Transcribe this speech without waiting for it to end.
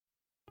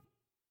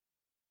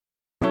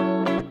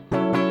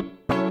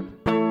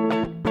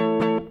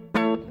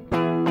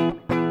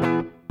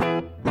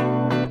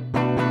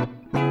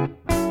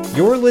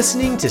You're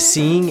listening to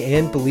Seeing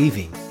and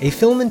Believing, a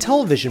film and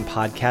television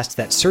podcast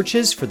that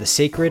searches for the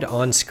sacred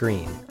on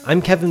screen. I'm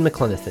Kevin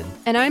McLenithan.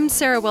 And I'm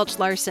Sarah Welch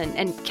Larson.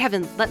 And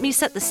Kevin, let me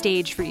set the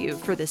stage for you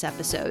for this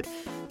episode.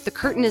 The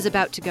curtain is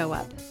about to go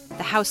up.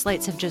 The house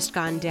lights have just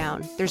gone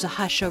down. There's a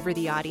hush over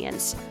the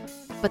audience.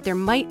 But there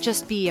might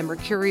just be a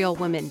mercurial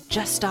woman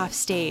just off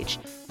stage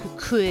who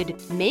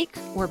could make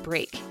or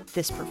break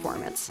this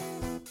performance.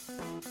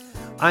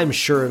 I'm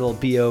sure it'll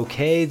be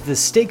okay. The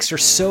stakes are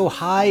so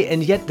high,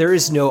 and yet there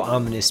is no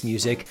ominous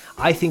music.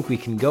 I think we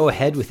can go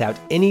ahead without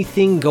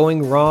anything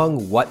going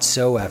wrong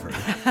whatsoever.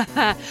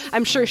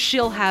 I'm sure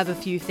she'll have a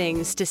few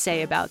things to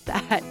say about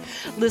that.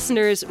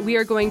 Listeners, we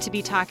are going to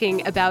be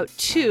talking about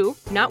two,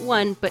 not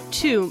one, but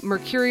two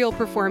mercurial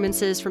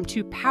performances from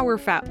two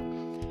powerhouse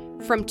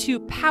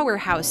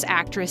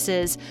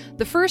actresses.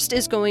 The first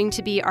is going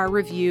to be our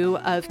review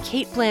of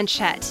Cate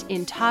Blanchett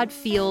in Todd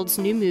Field's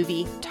new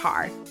movie,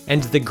 Tar.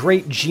 And the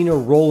great Gena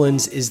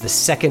Rowlands is the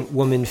second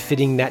woman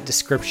fitting that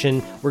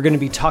description. We're going to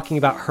be talking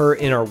about her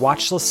in our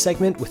watchlist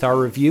segment with our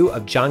review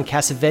of John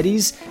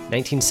Cassavetes'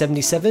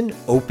 1977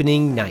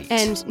 Opening Night.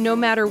 And no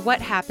matter what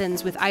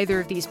happens with either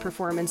of these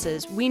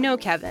performances, we know,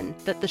 Kevin,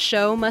 that the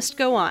show must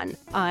go on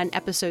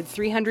episode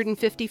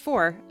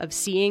 354 of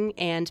Seeing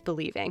and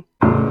Believing.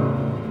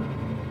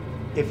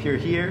 If you're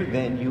here,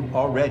 then you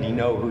already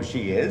know who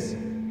she is.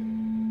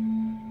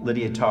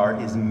 Lydia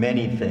Tarr is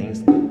many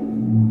things.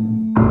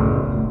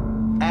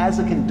 As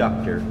a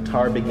conductor,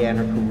 Tarr began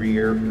her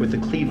career with the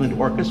Cleveland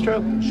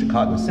Orchestra,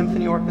 Chicago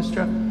Symphony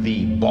Orchestra,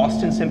 the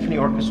Boston Symphony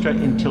Orchestra,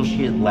 until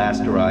she at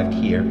last arrived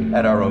here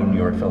at our own New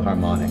York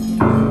Philharmonic.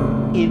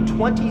 In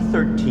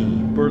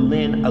 2013,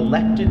 Berlin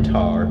elected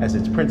Tarr as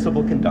its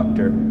principal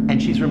conductor, and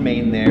she's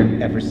remained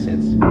there ever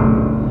since.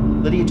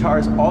 Lydia Tarr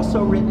has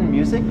also written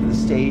music for the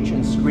stage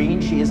and screen.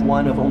 She is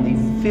one of only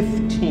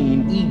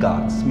 15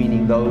 EGOTs,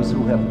 meaning those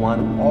who have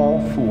won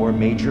all 4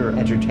 major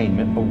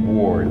entertainment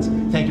awards.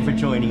 Thank you for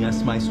joining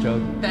us,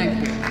 Maestro.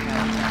 Thank you.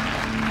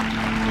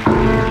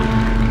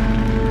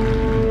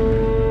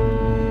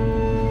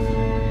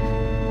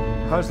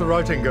 How's the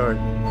writing going?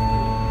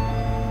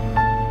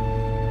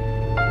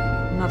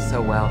 Not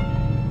so well.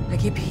 I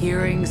keep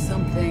hearing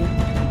something.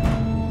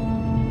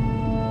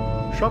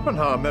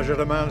 Schopenhauer measured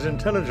a man's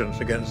intelligence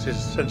against his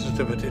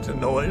sensitivity to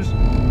noise.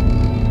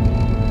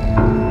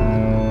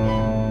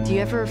 Do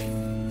you ever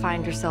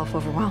find yourself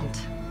overwhelmed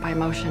by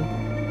emotion?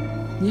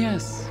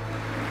 Yes.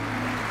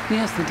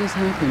 Yes, that does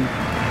happen.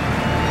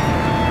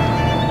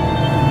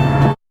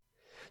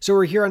 So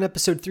we're here on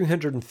episode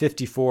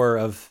 354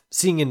 of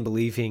Seeing and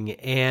Believing,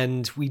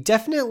 and we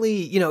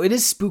definitely, it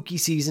is spooky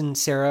season,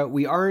 Sarah.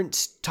 We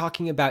aren't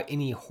talking about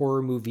any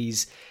horror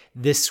movies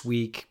this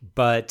week,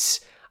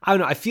 but I don't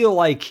know, I feel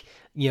like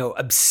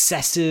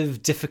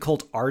obsessive,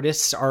 difficult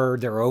artists are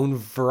their own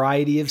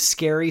variety of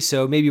scary,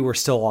 so maybe we're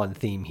still on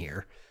theme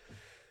here.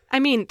 I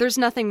mean, there's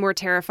nothing more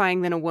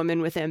terrifying than a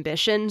woman with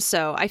ambition,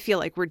 so I feel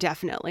like we're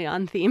definitely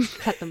on theme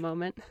at the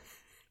moment.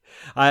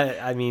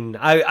 I mean,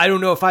 I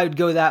don't know if I would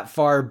go that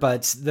far,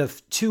 but the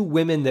two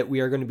women that we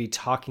are going to be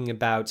talking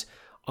about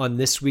on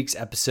this week's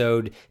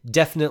episode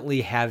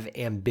definitely have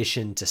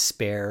ambition to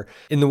spare.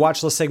 In the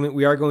watchlist segment,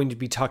 we are going to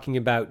be talking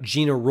about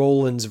Gena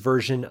Rowlands'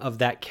 version of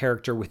that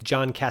character with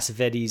John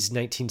Cassavetes'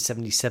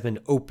 1977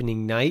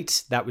 Opening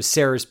Night. That was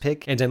Sarah's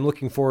pick, and I'm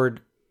looking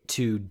forward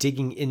to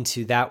digging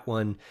into that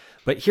one.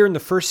 But here in the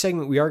first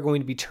segment, we are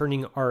going to be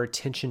turning our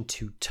attention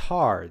to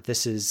Tar.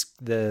 This is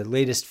the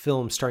latest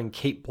film starring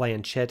Cate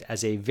Blanchett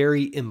as a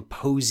very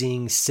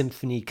imposing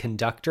symphony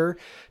conductor.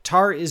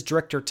 Tar is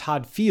director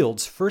Todd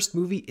Field's first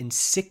movie in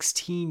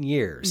 16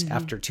 years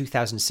after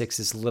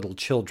 2006's Little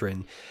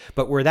Children.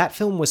 But where that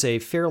film was a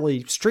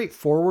fairly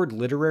straightforward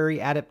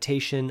literary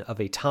adaptation of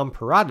a Tom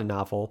Perrotta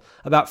novel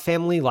about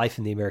family life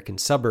in the American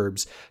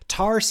suburbs,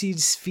 Tar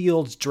sees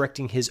Field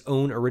directing his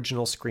own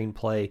original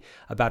screenplay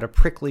about a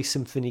prickly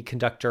symphony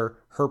conductor,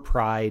 her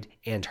pride,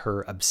 and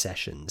her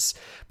obsessions.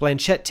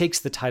 Blanchett takes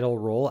the title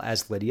role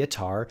as Lydia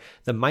Tarr,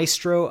 the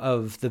maestro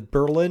of the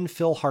Berlin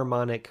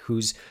Philharmonic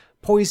who's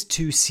poised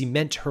to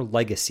cement her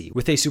legacy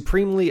with a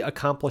supremely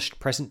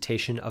accomplished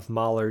presentation of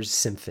Mahler's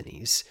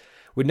symphonies.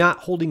 With not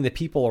holding the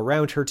people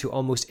around her to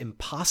almost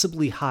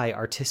impossibly high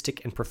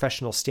artistic and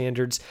professional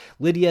standards,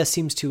 Lydia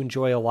seems to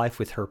enjoy a life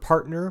with her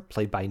partner,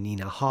 played by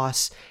Nina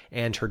Hoss,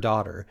 and her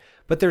daughter.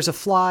 But there's a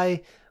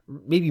fly,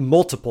 maybe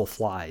multiple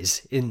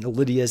flies, in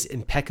Lydia's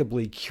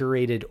impeccably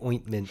curated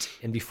ointment,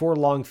 and before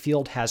long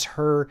Field has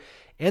her,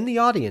 and the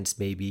audience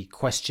maybe,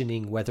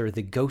 questioning whether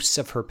the ghosts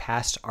of her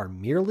past are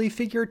merely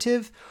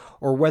figurative,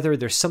 or whether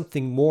there's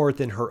something more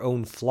than her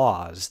own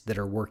flaws that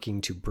are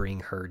working to bring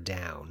her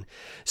down.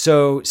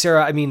 So,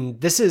 Sarah, I mean,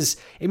 this is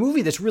a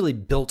movie that's really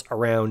built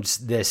around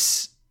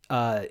this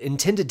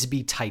intended to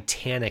be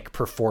Titanic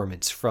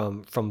performance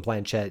from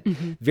Blanchett.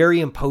 Very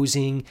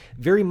imposing,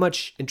 very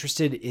much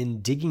interested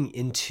in digging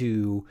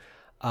into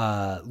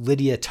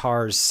Lydia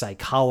Tarr's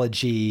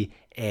psychology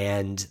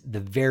and the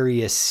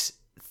various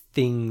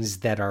things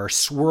that are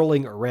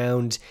swirling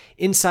around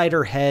inside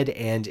her head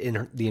and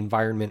in the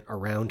environment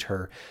around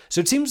her. So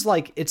it seems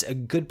like it's a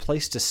good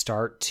place to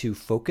start to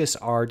focus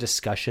our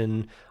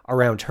discussion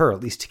around her,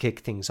 at least to kick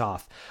things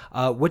off.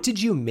 What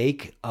did you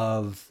make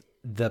of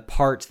the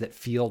part that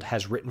Field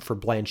has written for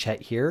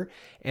Blanchett here,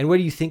 and what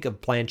do you think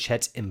of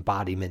Blanchett's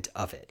embodiment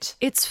of it?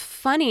 It's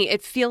funny. I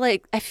feel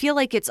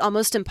like it's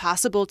almost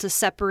impossible to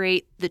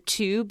separate the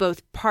two,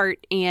 both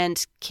Part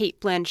and Cate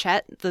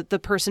Blanchett, the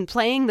person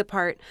playing the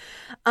part.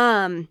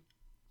 I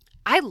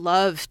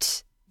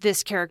loved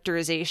this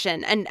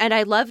characterization, and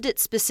I loved it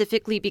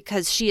specifically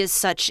because she is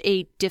such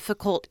a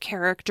difficult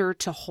character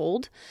to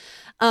hold.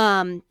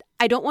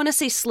 I don't want to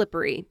say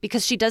slippery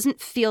because she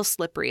doesn't feel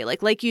slippery.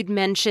 Like you'd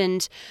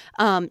mentioned,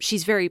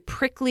 she's very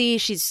prickly.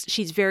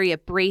 She's very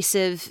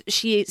abrasive.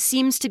 She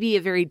seems to be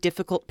a very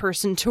difficult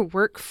person to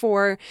work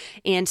for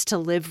and to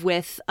live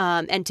with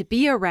and to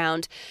be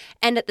around.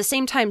 And at the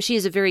same time, she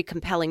is a very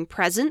compelling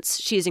presence.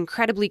 She is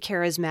incredibly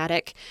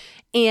charismatic.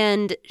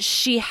 And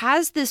she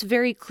has this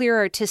very clear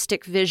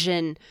artistic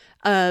vision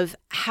of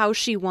how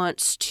she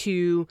wants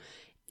to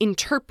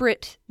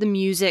interpret the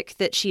music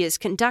that she is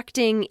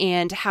conducting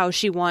and how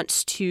she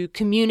wants to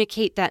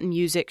communicate that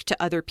music to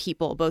other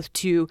people, both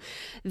to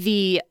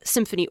the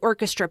symphony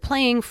orchestra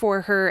playing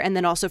for her and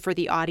then also for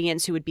the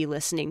audience who would be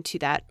listening to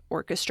that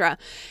orchestra.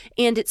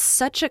 And it's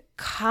such a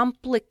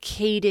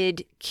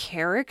complicated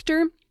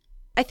character.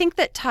 I think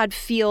that Todd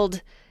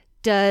Field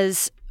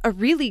does a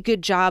really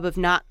good job of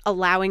not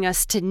allowing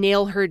us to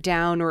nail her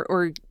down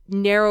or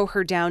narrow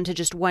her down to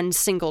just one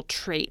single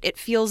trait. It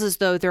feels as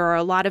though there are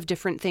a lot of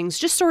different things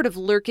just sort of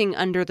lurking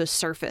under the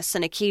surface,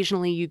 and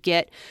occasionally you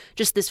get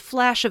just this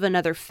flash of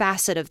another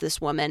facet of this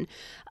woman.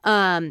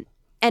 And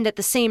at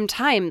the same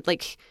time,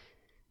 like,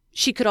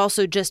 she could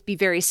also just be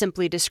very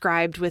simply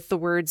described with the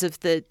words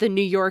of the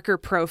New Yorker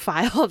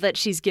profile that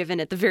she's given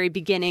at the very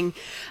beginning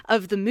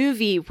of the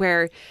movie,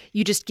 where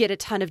you just get a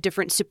ton of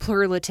different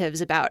superlatives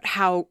about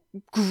how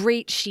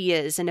great she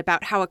is and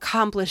about how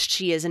accomplished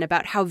she is and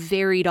about how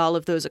varied all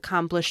of those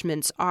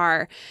accomplishments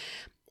are.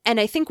 And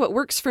I think what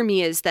works for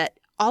me is that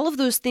all of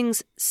those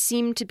things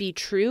seem to be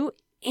true,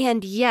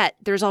 and yet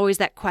there's always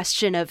that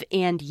question of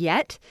and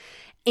yet.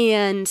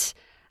 And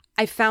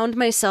I found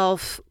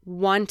myself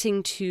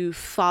wanting to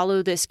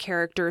follow this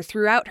character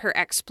throughout her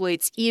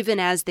exploits, even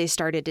as they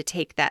started to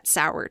take that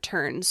sour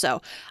turn.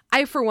 So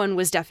I, for one,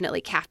 was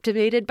definitely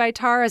captivated by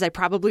Tar, as I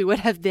probably would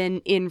have been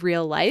in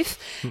real life.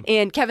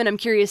 And Kevin, I'm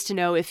curious to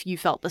know if you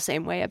felt the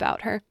same way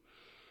about her.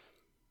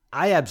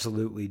 I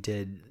absolutely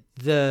did.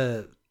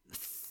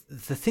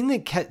 The thing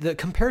that the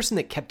comparison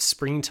that kept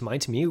springing to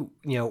mind to me,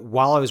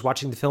 while I was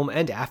watching the film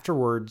and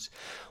afterwards,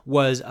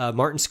 was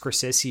Martin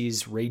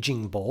Scorsese's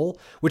Raging Bull,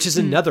 which is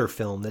another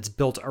film that's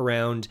built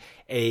around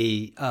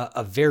a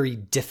very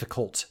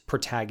difficult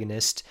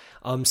protagonist,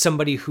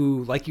 somebody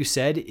who, like you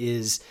said,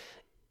 is,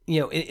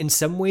 in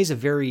some ways a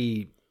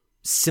very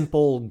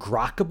simple,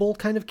 grokkable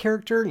kind of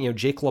character.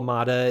 Jake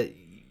LaMotta,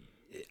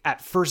 at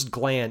first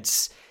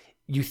glance,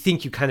 you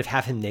think you kind of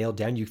have him nailed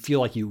down. You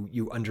feel like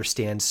you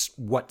understand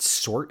what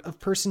sort of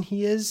person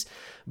he is.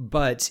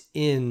 But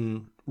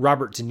in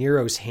Robert De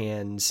Niro's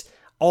hands,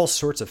 all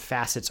sorts of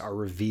facets are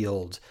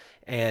revealed,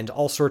 and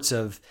all sorts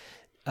of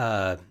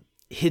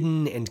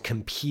hidden and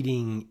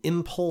competing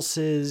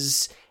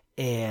impulses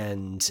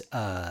and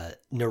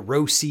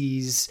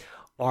neuroses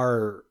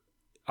are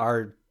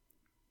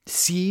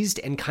seized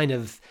and kind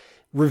of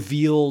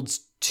revealed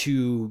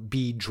to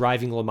be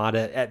driving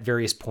LaMotta at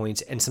various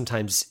points. And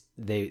sometimes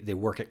they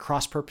work at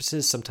cross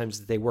purposes,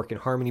 sometimes they work in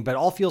harmony, but it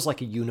all feels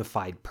like a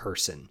unified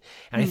person.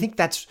 And I think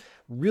that's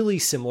really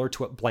similar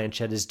to what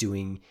Blanchett is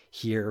doing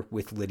here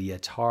with Lydia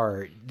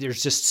Tarr.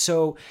 There's just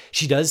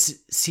she does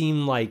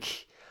seem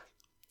like,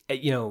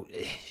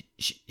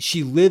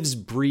 she lives,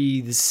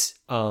 breathes,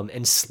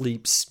 and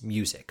sleeps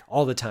music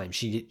all the time.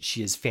 She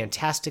is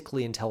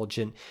fantastically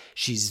intelligent.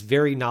 She's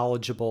very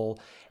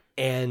knowledgeable.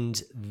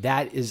 And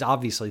that is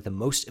obviously the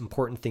most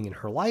important thing in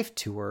her life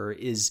to her,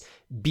 is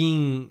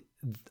being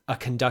a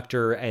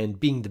conductor and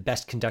being the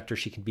best conductor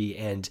she can be,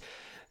 and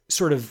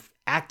sort of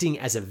acting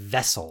as a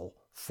vessel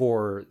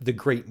for the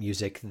great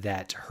music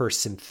that her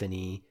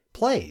symphony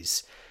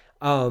plays.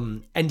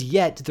 And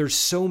yet there's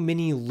so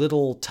many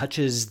little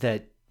touches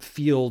that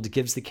Field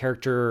gives the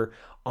character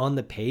on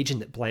the page and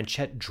that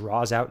Blanchett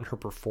draws out in her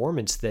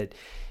performance, that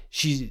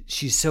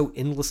she's so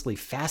endlessly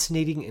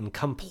fascinating and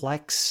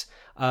complex.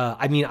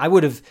 I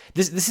would have,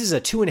 this is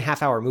a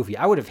 2.5 hour movie.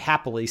 I would have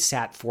happily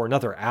sat for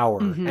another hour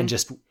and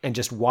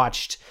just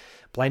watched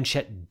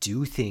Blanchett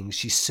do things.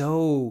 She's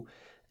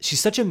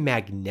such a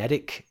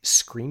magnetic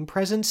screen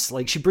presence.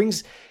 Like she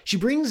brings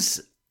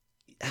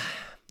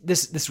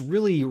this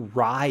really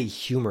wry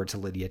humor to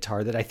Lydia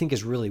Tarr that I think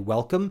is really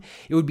welcome.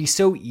 It would be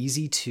so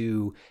easy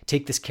to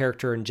take this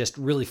character and just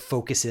really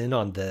focus in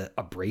on the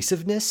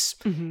abrasiveness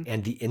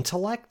and the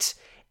intellect,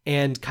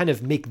 and kind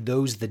of make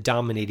those the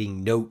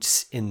dominating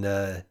notes in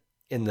the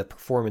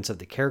performance of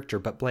the character.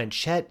 But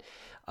Blanchett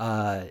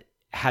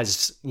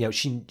has,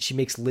 she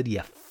makes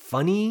Lydia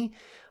funny.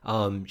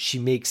 She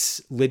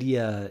makes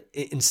Lydia,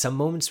 in some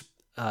moments,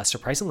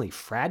 surprisingly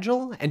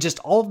fragile, and just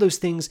all of those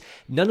things.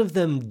 None of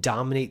them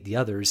dominate the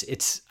others.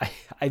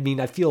 I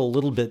feel a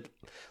little bit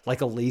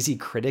like a lazy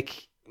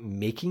critic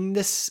making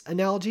this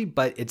analogy,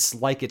 but it's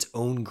like its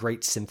own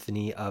great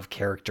symphony of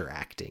character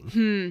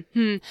acting.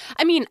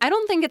 I mean, I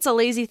don't think it's a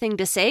lazy thing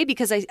to say,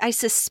 because I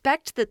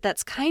suspect that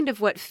that's kind of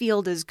what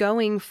Field is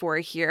going for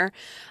here.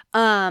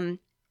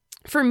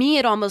 For me,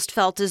 it almost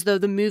felt as though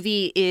the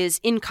movie is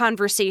in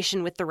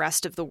conversation with the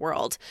rest of the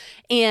world.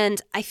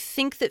 And I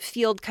think that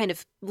Field kind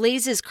of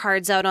lays his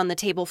cards out on the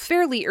table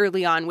fairly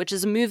early on, which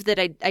is a move that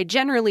I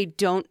generally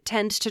don't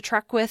tend to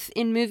truck with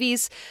in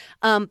movies.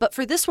 But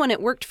for this one,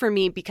 it worked for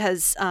me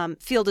because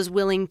Field is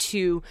willing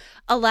to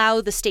allow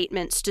the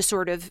statements to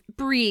sort of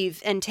breathe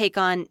and take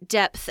on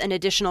depth and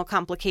additional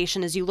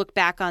complication as you look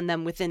back on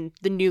them within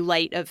the new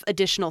light of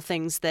additional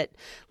things that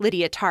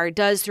Lydia Tarr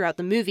does throughout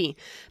the movie.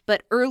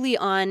 But early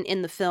on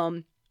in the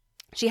film,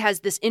 she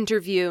has this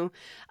interview,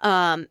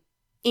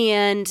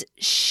 and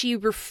she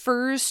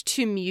refers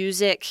to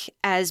music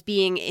as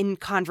being in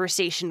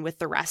conversation with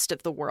the rest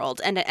of the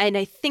world. And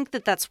I think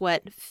that that's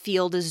what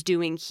Field is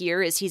doing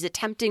here, is he's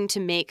attempting to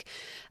make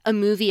a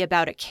movie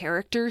about a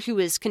character who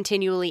is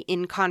continually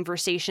in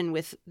conversation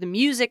with the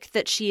music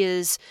that she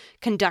is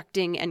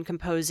conducting and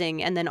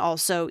composing, and then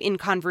also in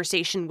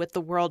conversation with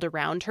the world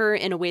around her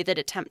in a way that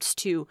attempts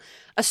to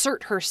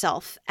assert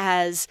herself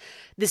as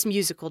this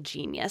musical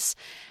genius.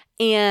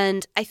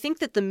 And I think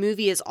that the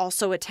movie is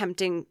also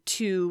attempting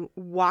to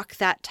walk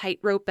that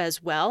tightrope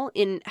as well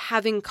in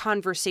having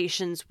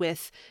conversations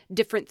with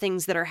different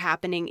things that are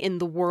happening in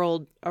the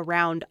world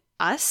around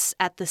us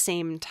at the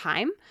same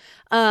time.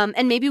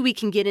 And maybe we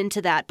can get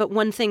into that. But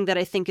one thing that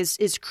I think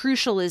is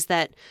crucial is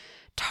that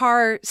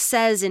Tarr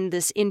says in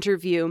this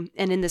interview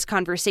and in this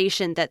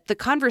conversation that the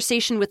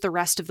conversation with the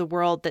rest of the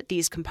world that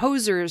these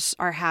composers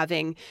are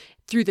having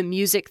through the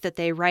music that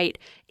they write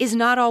is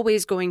not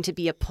always going to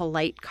be a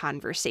polite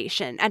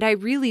conversation. And I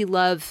really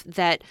love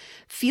that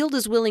Field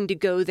is willing to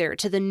go there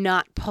to the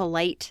not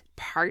polite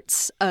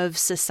parts of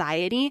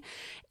society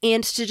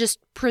and to just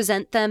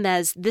present them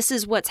as this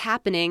is what's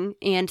happening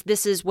and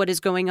this is what is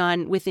going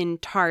on within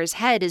Tarr's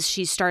head as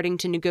she's starting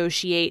to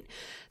negotiate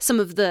some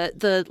of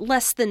the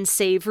less than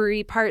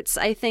savory parts,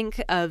 I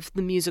think, of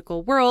the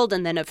musical world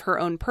and then of her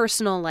own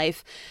personal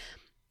life.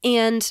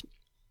 And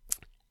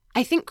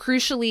I think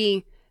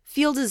crucially,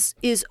 Field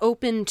is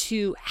open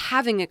to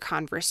having a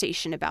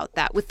conversation about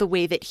that with the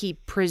way that he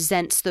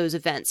presents those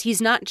events.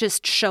 He's not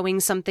just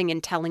showing something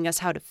and telling us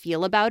how to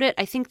feel about it.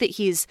 I think that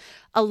he's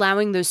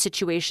allowing those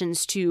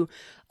situations to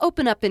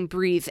open up and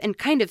breathe and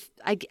kind of,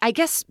 I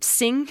guess,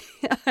 sing.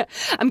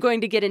 I'm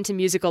going to get into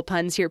musical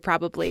puns here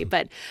probably,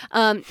 but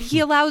he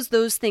allows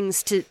those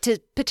things to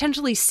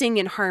potentially sing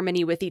in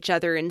harmony with each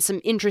other in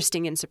some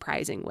interesting and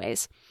surprising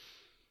ways.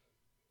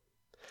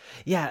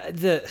 Yeah,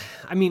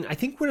 I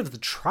think one of the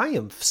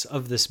triumphs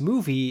of this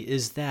movie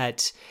is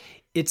that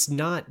it's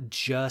not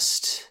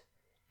just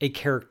a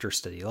character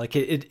study. Like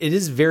it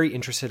is very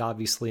interested,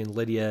 obviously, in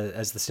Lydia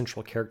as the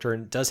central character,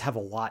 and does have a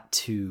lot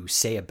to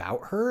say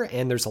about her.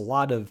 And there's a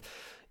lot of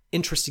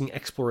interesting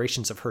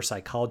explorations of her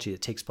psychology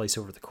that takes place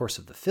over the course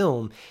of the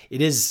film.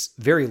 It is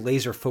very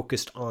laser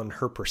focused on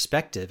her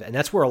perspective, and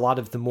that's where a lot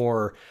of the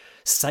more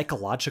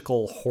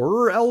psychological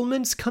horror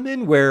elements come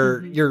in,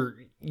 where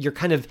you're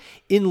kind of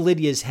in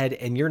Lydia's head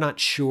and you're not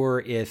sure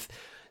if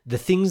the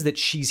things that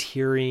she's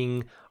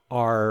hearing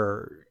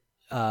are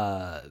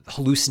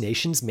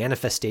hallucinations,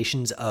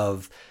 manifestations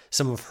of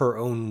some of her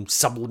own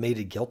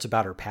sublimated guilt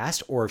about her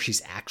past, or if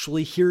she's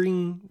actually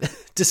hearing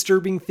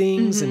disturbing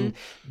things. And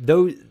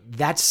though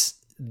that's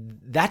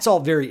all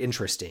very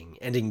interesting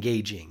and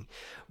engaging.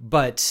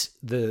 But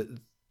the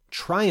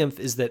triumph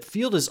is that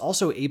Field is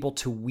also able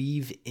to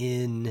weave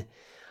in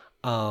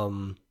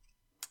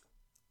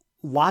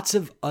lots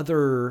of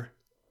other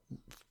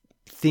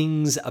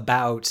things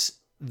about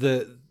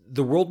the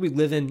world we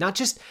live in, not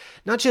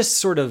just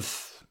sort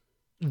of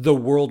the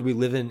world we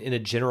live in a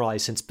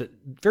generalized sense, but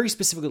very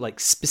specifically like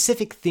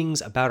specific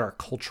things about our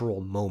cultural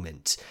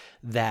moment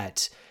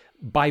that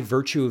by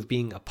virtue of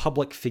being a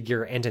public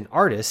figure and an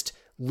artist,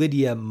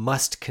 Lydia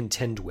must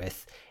contend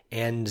with,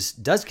 and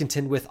does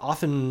contend with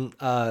often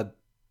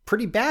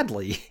pretty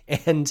badly.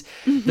 And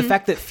the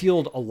fact that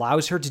Field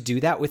allows her to do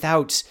that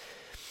without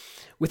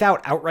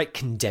outright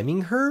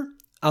condemning her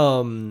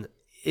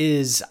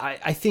is,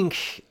 I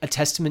think, a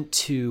testament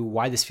to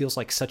why this feels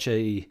like such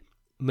a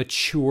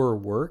mature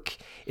work.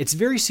 It's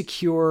very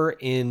secure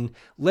in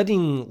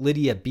letting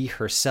Lydia be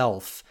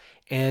herself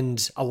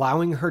and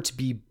allowing her to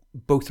be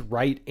both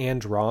right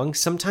and wrong,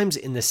 sometimes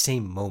in the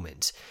same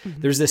moment.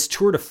 There's this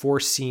tour de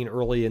force scene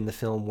early in the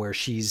film where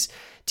she's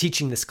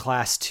teaching this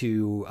class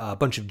to a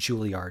bunch of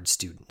Juilliard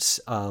students.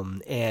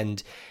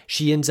 And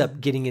she ends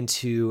up getting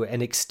into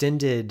an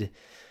extended,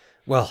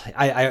 well,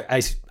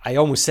 I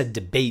almost said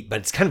debate, but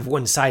it's kind of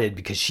one-sided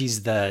because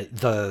she's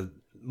the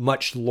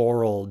much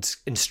laureled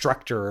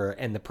instructor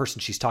and the person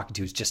she's talking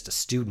to is just a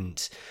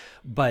student.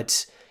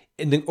 But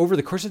over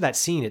the course of that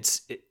scene,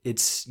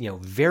 it's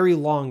very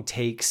long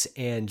takes,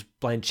 and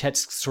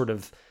Blanchette's sort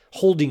of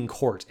holding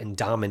court and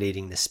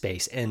dominating the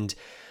space, and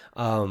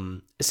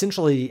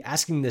essentially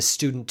asking this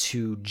student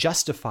to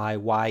justify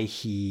why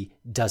he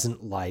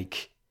doesn't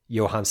like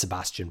Johann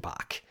Sebastian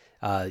Bach.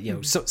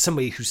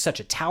 Somebody who's such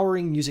a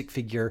towering music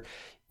figure,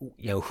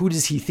 who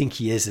does he think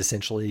he is,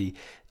 essentially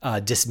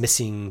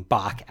dismissing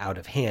Bach out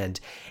of hand.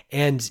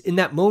 And in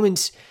that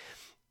moment,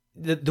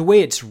 the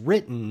way it's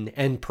written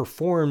and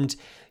performed,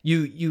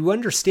 you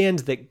understand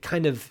that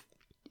kind of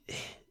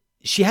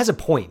she has a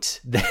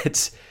point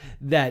that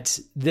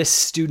this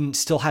student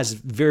still has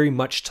very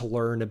much to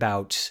learn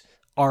about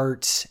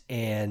art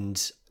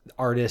and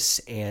artists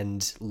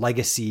and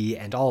legacy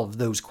and all of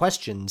those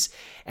questions.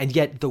 And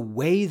yet the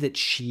way that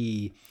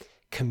she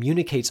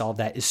communicates all of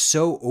that is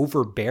so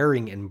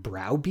overbearing and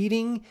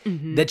browbeating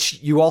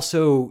that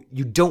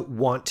you don't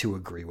want to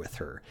agree with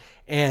her.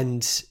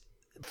 And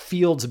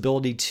Field's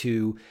ability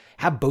to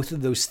have both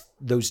of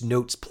those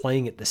notes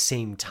playing at the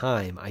same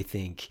time, I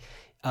think,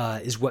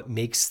 is what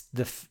makes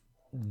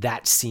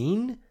that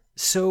scene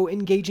so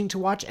engaging to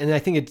watch. And I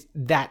think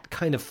that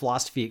kind of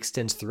philosophy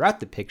extends throughout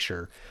the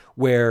picture,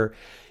 where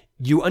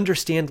you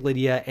understand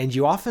Lydia and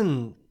you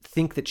often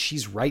think that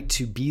she's right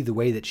to be the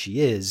way that she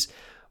is,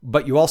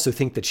 but you also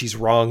think that she's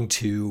wrong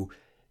to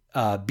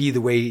be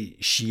the way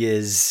she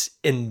is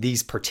in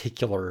these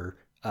particular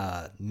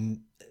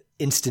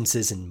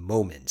instances and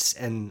moments.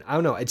 And I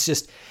don't know,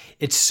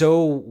 it's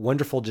so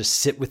wonderful to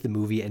sit with the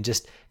movie and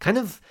just kind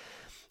of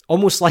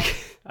almost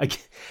like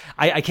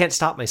I can't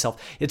stop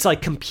myself. It's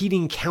like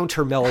competing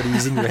counter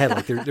melodies in your head.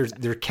 Like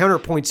they're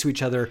counterpoints to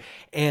each other,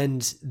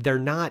 and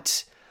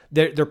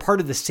they're part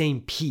of the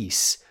same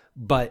piece,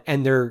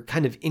 and they're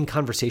kind of in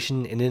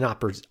conversation and in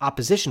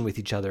opposition with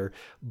each other.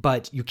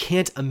 But you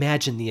can't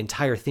imagine the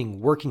entire thing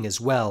working as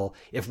well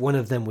if one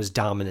of them was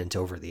dominant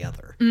over the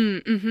other.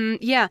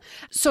 Yeah.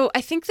 So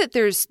I think that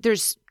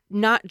there's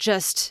not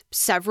just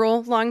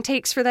several long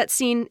takes for that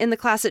scene in the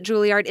class at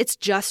Juilliard. It's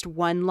just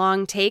one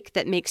long take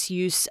that makes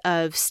use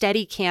of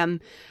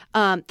Steadicam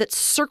that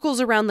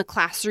circles around the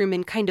classroom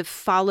and kind of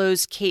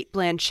follows Cate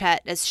Blanchett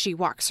as she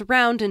walks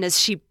around and as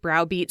she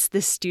browbeats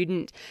the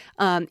student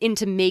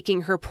into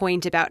making her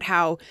point about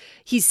how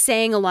he's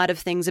saying a lot of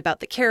things about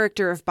the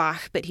character of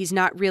Bach, but he's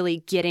not really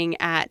getting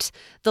at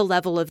the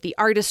level of the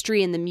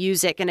artistry and the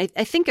music. And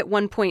I think at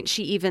one point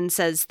she even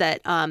says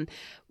that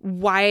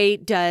why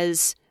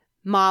does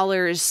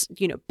Mahler's,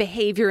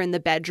 behavior in the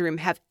bedroom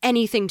have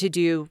anything to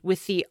do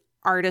with the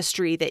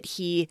artistry that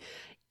he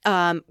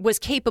was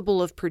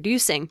capable of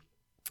producing?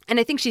 And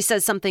I think she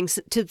says something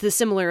to the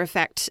similar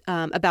effect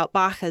about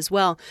Bach as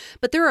well.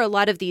 But there are a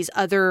lot of these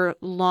other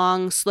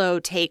long,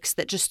 slow takes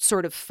that just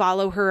sort of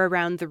follow her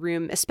around the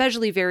room,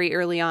 especially very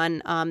early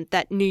on.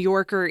 That New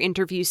Yorker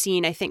interview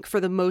scene, I think, for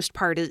the most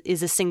part,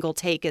 is a single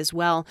take as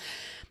well.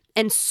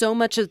 And so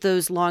much of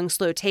those long,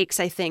 slow takes,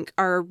 I think,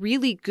 are a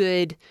really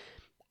good,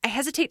 I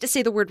hesitate to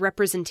say the word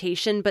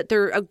representation, but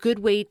they're a good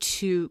way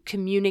to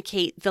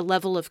communicate the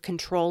level of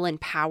control and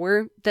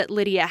power that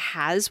Lydia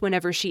has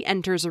whenever she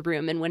enters a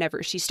room and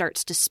whenever she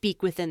starts to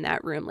speak within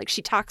that room. Like,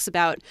 she talks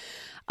about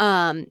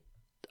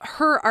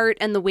her art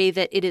and the way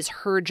that it is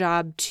her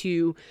job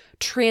to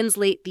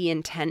translate the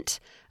intent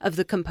of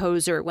the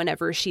composer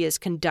whenever she is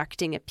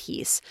conducting a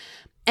piece.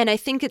 And I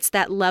think it's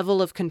that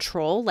level of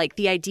control, like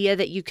the idea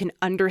that you can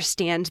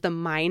understand the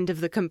mind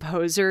of the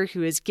composer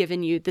who has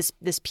given you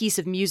this piece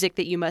of music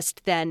that you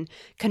must then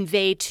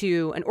convey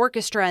to an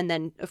orchestra and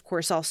then, of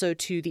course, also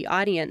to the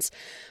audience.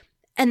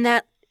 And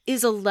that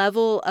is a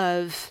level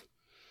of,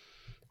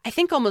 I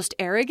think, almost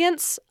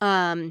arrogance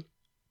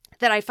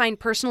that I find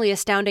personally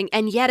astounding.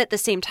 And yet at the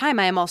same time,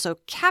 I am also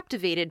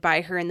captivated by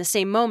her in the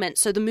same moment.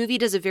 So the movie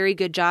does a very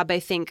good job, I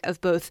think,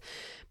 of both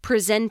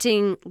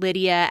presenting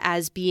Lydia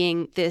as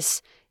being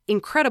this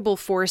incredible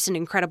force and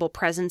incredible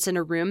presence in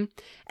a room,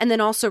 and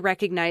then also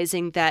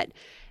recognizing that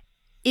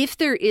if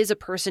there is a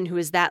person who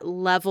is that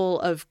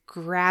level of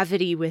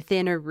gravity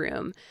within a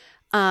room,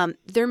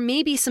 there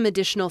may be some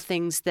additional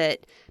things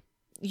that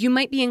you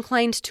might be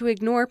inclined to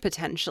ignore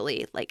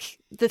potentially, like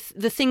the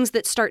things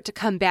that start to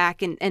come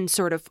back and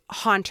sort of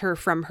haunt her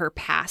from her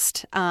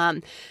past,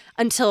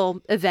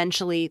 until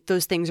eventually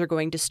those things are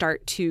going to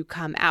start to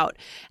come out.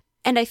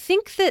 And I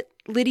think that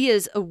Lydia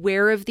is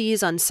aware of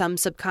these on some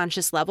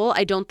subconscious level.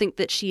 I don't think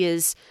that she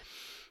is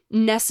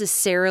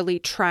necessarily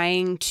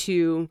trying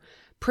to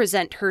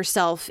present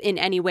herself in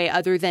any way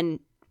other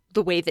than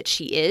the way that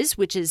she is,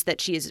 which is that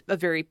she is a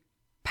very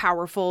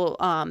powerful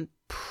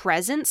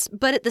presence.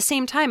 But at the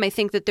same time, I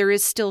think that there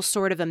is still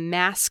sort of a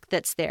mask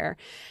that's there.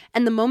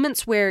 And the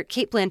moments where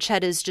Cate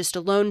Blanchett is just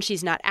alone,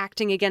 she's not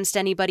acting against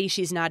anybody,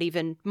 she's not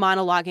even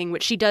monologuing,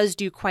 which she does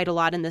do quite a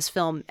lot in this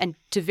film and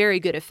to very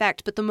good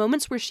effect. But the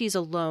moments where she's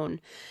alone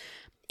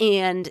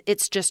and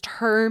it's just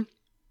her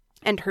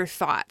and her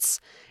thoughts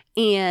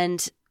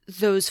and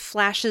those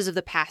flashes of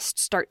the past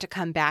start to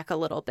come back a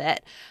little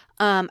bit,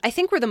 I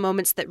think were the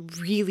moments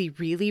that really,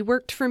 really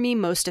worked for me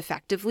most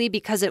effectively,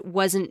 because it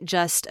wasn't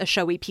just a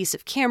showy piece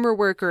of camera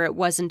work, or it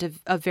wasn't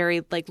a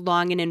very like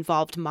long and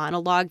involved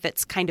monologue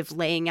that's kind of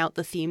laying out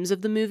the themes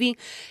of the movie.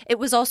 It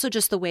was also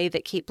just the way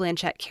that Cate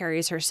Blanchett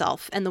carries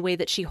herself and the way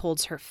that she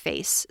holds her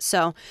face.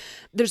 So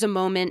there's a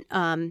moment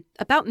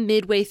about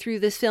midway through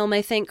this film,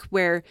 I think,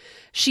 where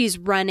she's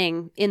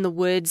running in the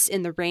woods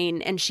in the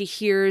rain and she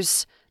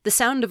hears the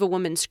sound of a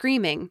woman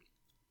screaming.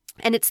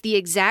 And it's the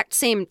exact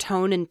same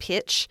tone and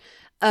pitch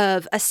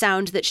of a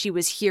sound that she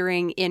was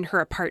hearing in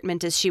her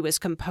apartment as she was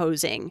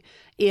composing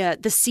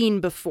the scene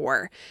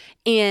before.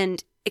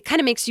 And it kind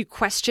of makes you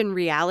question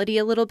reality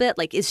a little bit.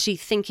 Like, is she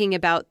thinking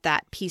about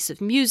that piece of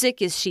music?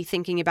 Is she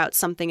thinking about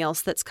something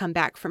else that's come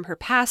back from her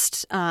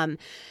past?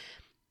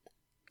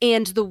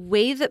 And the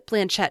way that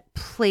Blanchett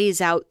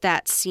plays out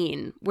that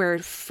scene, where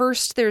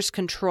first there's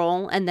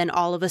control and then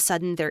all of a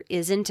sudden there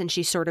isn't, and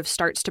she sort of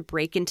starts to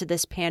break into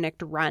this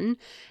panicked run,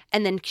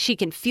 and then she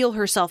can feel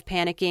herself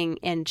panicking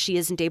and she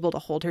isn't able to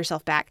hold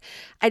herself back.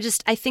 I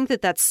think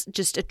that that's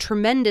just a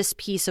tremendous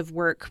piece of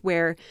work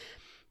where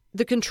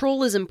the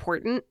control is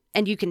important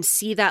and you can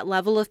see that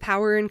level of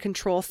power and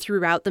control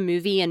throughout the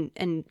movie, and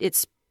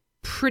it's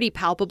pretty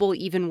palpable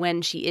even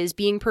when she is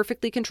being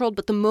perfectly controlled.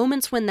 But the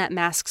moments when that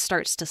mask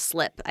starts to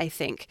slip, I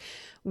think,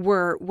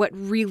 were what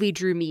really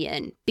drew me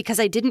in, because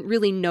I didn't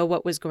really know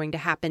what was going to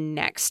happen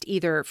next,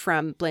 either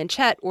from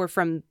Blanchett or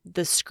from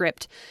the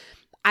script.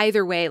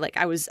 Either way, like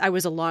I was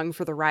along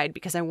for the ride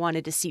because I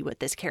wanted to see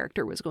what this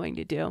character was going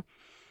to do.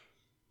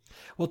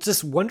 Well, it's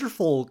this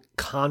wonderful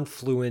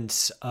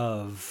confluence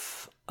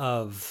of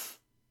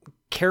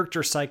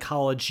character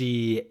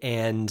psychology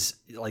and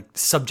like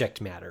subject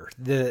matter.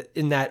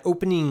 In that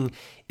opening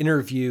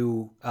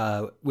interview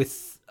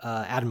with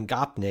Adam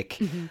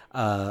Gopnik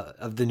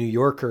of the New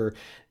Yorker,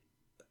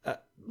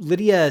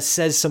 Lydia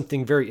says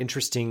something very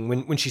interesting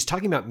when she's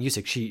talking about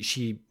music.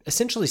 She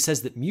essentially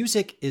says that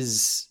music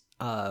is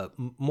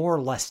more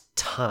or less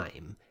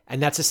time.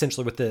 And that's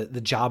essentially what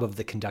the job of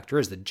the conductor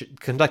is. The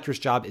conductor's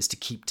job is to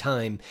keep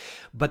time,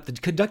 but the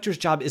conductor's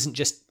job isn't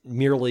just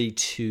merely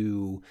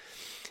to,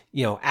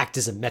 act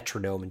as a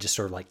metronome and just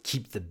sort of like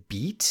keep the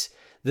beat.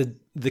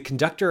 The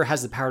conductor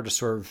has the power to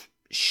sort of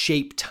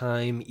shape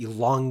time,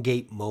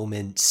 elongate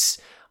moments,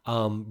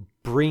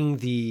 bring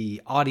the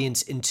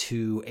audience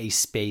into a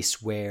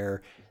space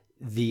where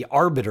the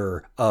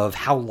arbiter of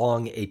how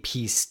long a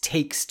piece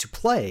takes to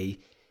play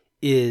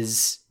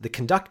is the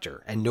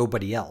conductor and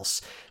nobody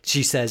else.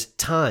 She says,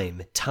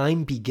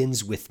 time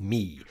begins with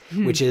me,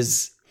 which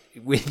is,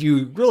 when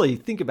you really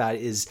think about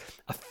it, is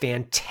a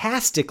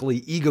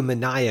fantastically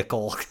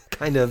egomaniacal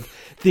kind of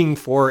thing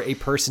for a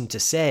person to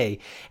say.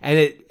 And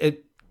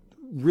it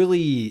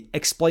really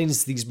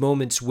explains these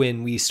moments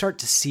when we start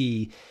to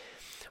see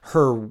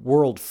her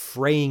world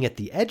fraying at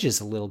the edges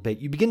a little bit.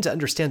 You begin to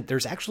understand that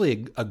there's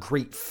actually a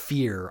great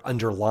fear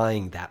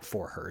underlying that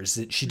for her, is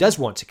that she does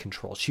want to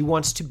control. She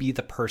wants to be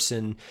the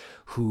person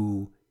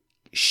who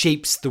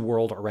shapes the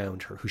world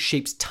around her, who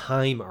shapes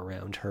time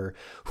around her,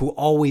 who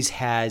always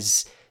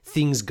has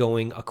things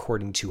going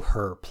according to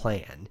her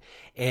plan.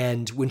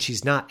 And when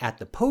she's not at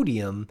the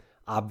podium,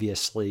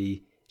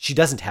 obviously, she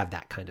doesn't have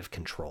that kind of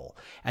control.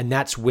 And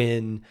that's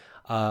when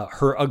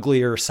her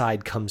uglier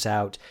side comes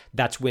out.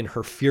 That's when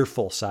her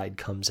fearful side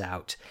comes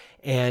out.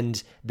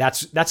 And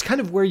that's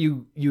kind of where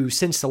you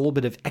sense a little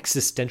bit of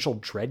existential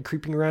dread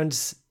creeping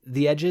around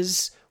the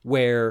edges,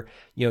 where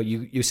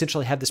you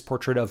essentially have this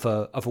portrait of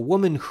a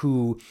woman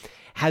who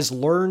has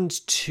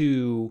learned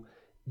to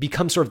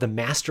become sort of the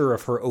master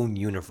of her own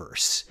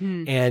universe,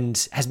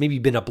 and has maybe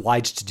been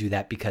obliged to do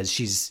that because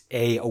she's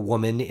a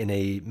woman in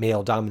a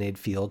male-dominated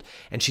field,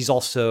 and she's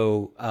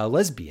also a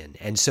lesbian.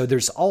 And so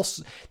there's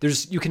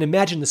you can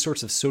imagine the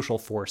sorts of social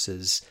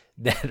forces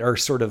that are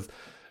sort of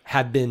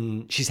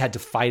she's had to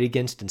fight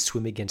against and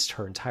swim against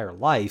her entire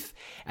life.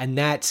 And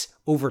that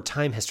over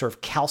time has sort of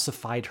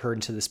calcified her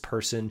into this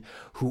person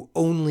who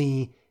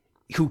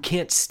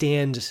can't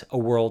stand a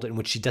world in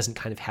which she doesn't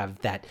kind of have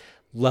that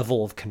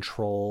level of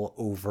control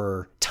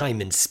over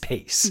time and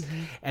space.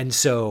 And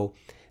so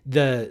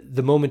the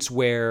moments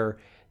where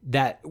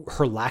that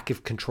her lack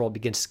of control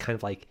begins to kind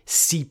of like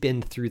seep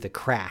in through the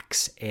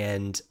cracks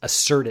and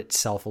assert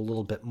itself a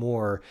little bit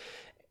more,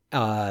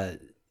 they're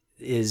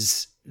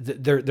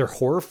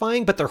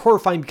horrifying, but they're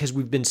horrifying because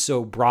we've been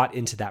so brought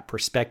into that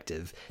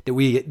perspective that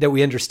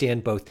we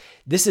understand both.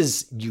 This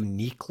is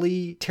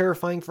uniquely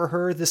terrifying for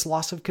her, this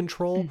loss of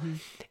control.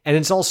 And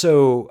it's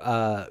also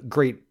a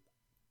great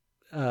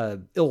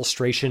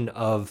illustration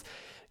of,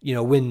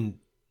 when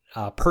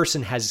a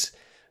person has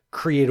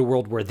created a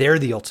world where they're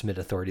the ultimate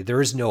authority, there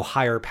is no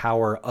higher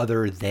power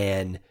other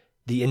than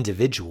the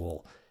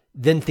individual,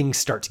 then things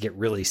start to get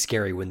really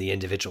scary when the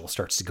individual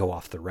starts to go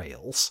off the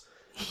rails.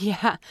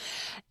 Yeah.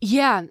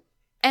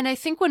 And I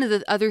think one of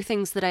the other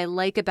things that I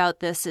like about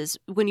this is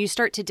when you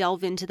start to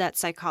delve into that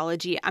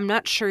psychology, I'm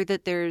not sure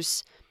that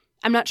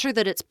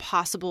it's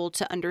possible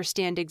to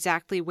understand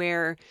exactly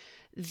where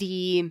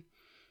the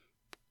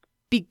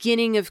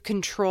beginning of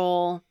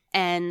control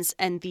ends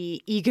and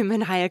the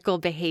egomaniacal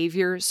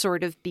behavior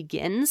sort of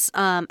begins.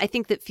 I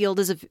think that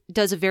Field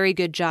does a very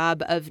good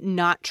job of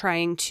not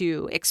trying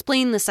to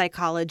explain the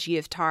psychology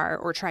of Tar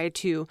or try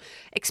to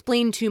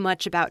explain too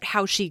much about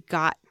how she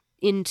got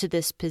into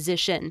this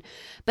position.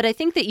 But I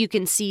think that you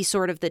can see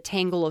sort of the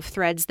tangle of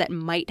threads that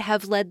might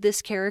have led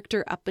this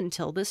character up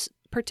until this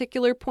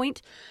particular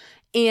point.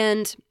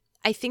 And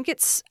I think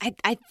it's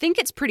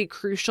pretty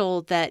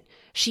crucial that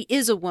she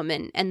is a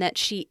woman and that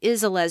she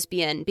is a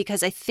lesbian,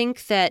 because I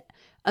think that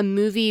a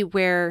movie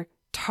where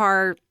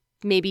Tar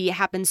maybe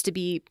happens to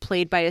be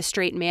played by a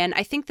straight man,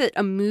 I think that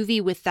a movie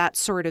with that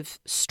sort of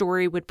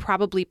story would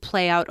probably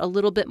play out a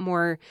little bit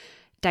more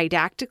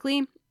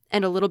didactically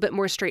and a little bit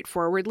more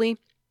straightforwardly,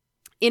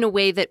 in a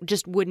way that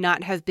just would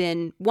not have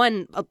been,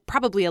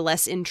 probably a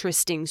less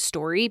interesting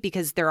story,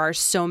 because there are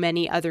so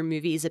many other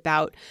movies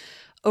about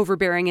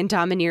overbearing and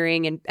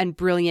domineering and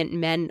brilliant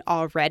men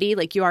already.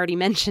 Like you already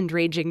mentioned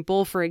Raging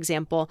Bull, for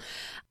example.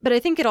 But I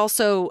think it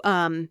also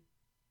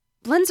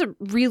lends a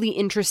really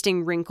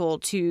interesting wrinkle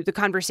to the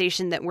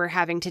conversation that we're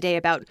having today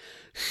about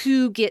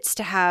who gets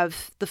to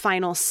have the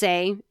final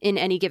say in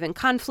any given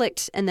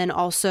conflict, and then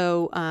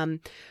also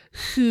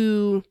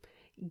who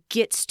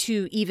gets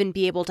to even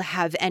be able to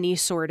have any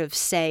sort of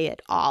say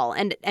at all.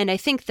 And I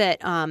think that,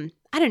 I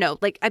don't know,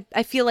 like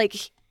I feel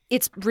like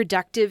it's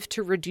reductive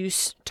to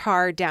reduce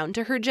Tar down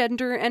to her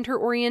gender and her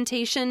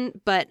orientation,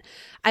 but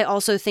I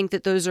also think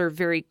that those are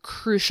very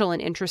crucial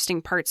and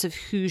interesting parts of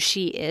who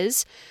she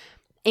is.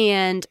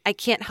 And I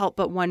can't help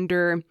but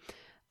wonder,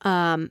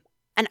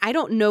 and I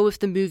don't know if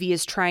the movie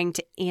is trying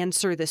to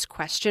answer this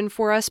question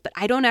for us, but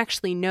I don't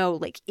actually know,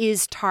 like,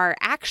 is Tar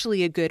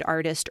actually a good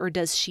artist, or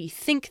does she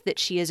think that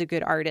she is a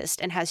good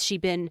artist? And has she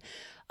been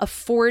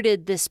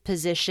afforded this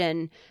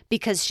position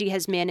because she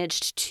has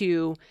managed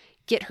to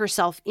get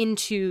herself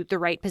into the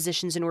right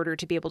positions in order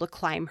to be able to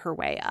climb her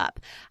way up?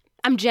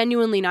 I'm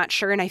genuinely not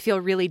sure, and I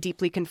feel really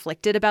deeply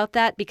conflicted about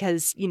that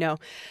because, you know,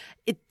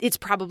 it's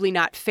probably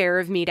not fair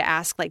of me to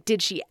ask, like,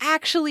 did she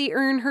actually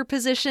earn her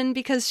position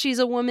because she's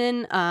a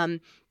woman?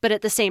 But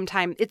at the same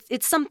time,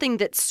 it's something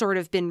that's sort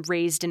of been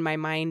raised in my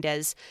mind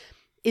as,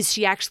 is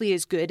she actually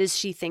as good as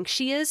she thinks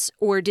she is?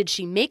 Or did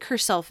she make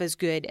herself as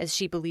good as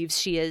she believes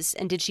she is?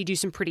 And did she do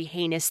some pretty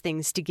heinous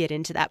things to get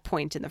into that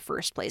point in the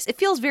first place? It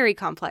feels very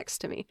complex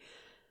to me.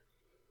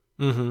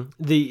 Mm-hmm.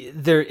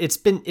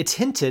 It's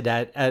hinted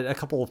at a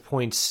couple of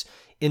points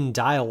in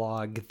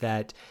dialogue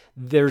that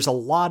there's a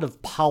lot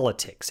of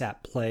politics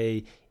at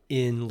play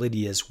in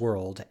Lydia's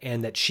world,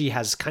 and that she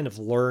has kind of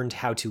learned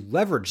how to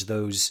leverage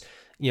those,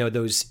 you know,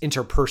 those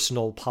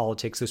interpersonal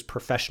politics, those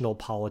professional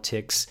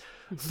politics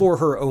for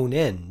her own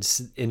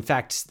ends. In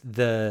fact,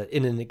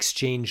 in an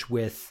exchange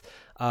with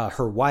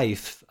her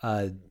wife,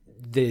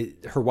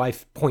 her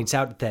wife points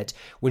out that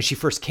when she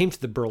first came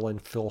to the Berlin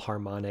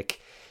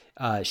Philharmonic,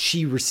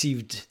 she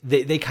received,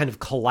 they kind of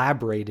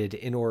collaborated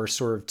in order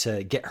sort of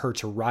to get her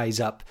to rise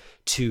up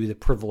to the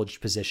privileged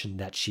position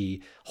that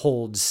she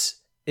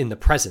holds in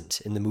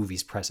the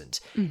movie's present.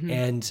 Mm-hmm.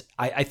 And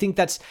I think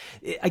that's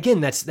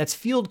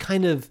Field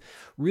kind of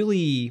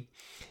really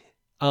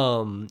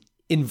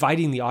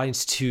inviting the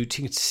audience to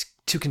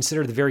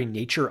consider the very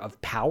nature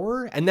of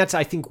power. And that's,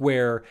 I think,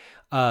 where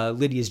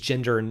Lydia's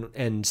gender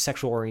and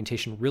sexual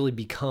orientation really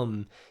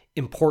become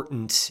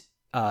important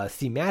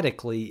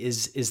thematically,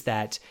 is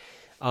that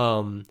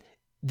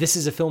this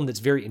is a film that's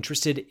very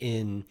interested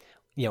in,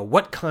 you know,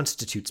 what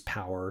constitutes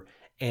power,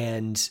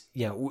 and,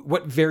 you know,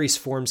 what various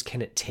forms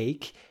can it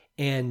take,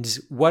 and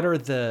what are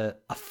the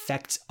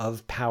effects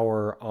of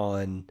power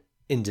on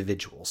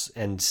individuals.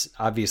 And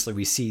obviously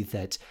we see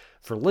that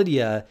for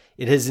Lydia,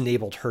 it has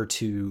enabled her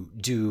to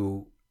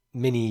do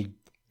many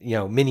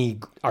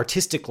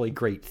artistically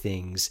great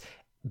things,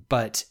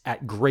 but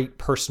at great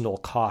personal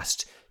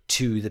cost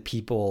to the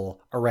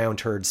people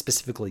around her, and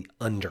specifically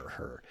under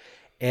her.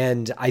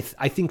 And I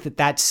think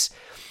that's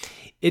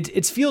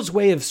it's Field's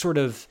way of sort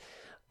of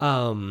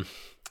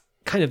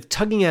kind of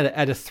tugging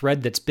at a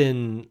thread that's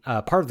been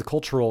part of the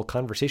cultural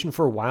conversation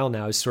for a while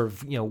now, is sort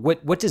of, you know,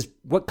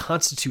 what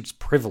constitutes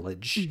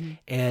privilege, mm-hmm.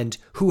 and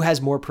who has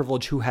more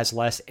privilege, who has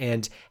less,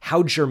 and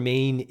how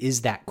germane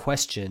is that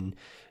question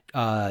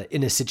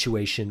in a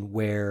situation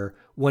where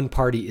one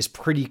party is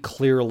pretty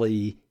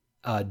clearly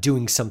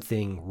doing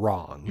something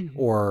wrong, mm-hmm.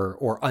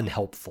 or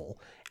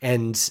unhelpful.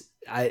 And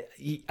I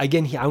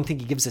don't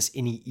think he gives us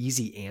any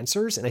easy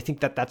answers. And I think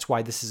that's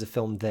why this is a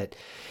film that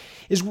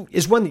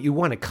is one that you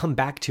want to come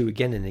back to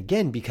again and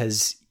again,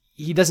 because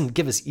he doesn't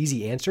give us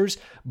easy answers,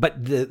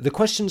 but the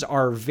questions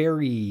are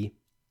very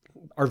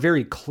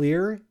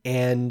clear,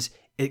 and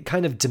it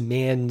kind of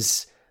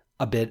demands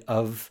a bit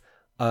of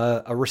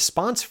a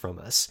response from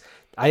us.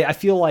 I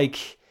feel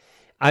like,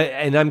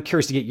 and I'm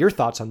curious to get your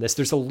thoughts on this,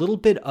 there's a little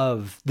bit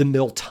of the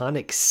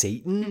Miltonic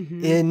Satan,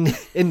 mm-hmm.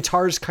 in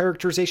Tar's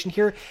characterization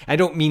here. I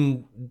don't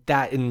mean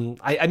that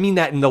I mean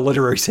that in the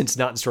literary sense,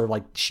 not in sort of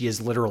like she is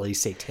literally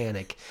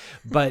satanic,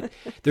 but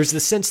there's the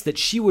sense that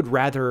she would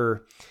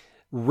rather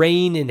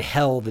reign in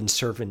hell than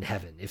serve in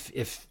heaven.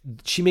 If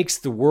she makes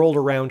the world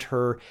around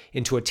her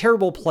into a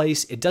terrible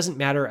place, it doesn't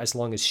matter as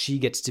long as she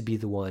gets to be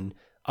the one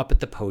up at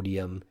the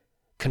podium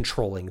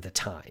controlling the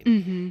time.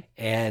 Mm-hmm.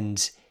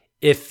 And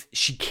if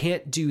she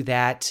can't do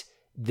that,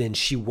 then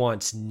she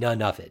wants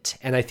none of it.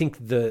 And I think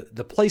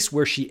the place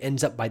where she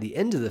ends up by the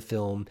end of the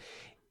film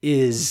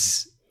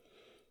is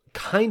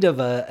kind of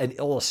an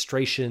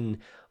illustration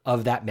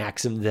of that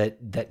maxim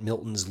that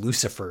Milton's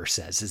Lucifer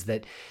says, is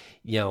that,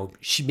 you know,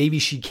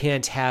 she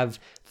can't have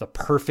the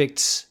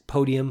perfect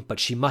podium, but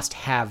she must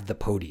have the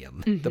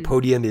podium. Mm-hmm. The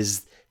podium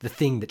is the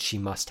thing that she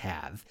must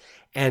have.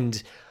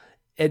 And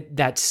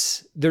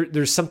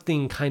there's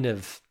something kind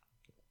of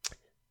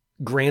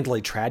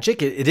grandly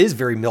tragic. It is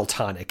very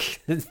Miltonic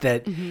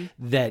that mm-hmm.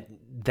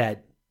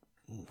 that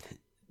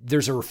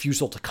there's a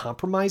refusal to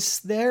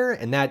compromise there,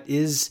 and that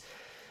is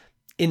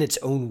in its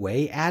own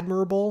way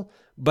admirable,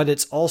 but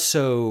it's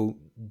also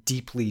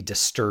deeply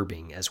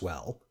disturbing as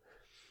well.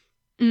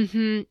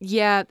 Mm-hmm.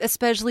 Yeah,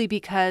 especially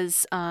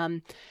because,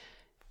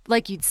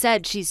 like you'd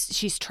said,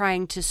 she's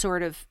trying to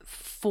sort of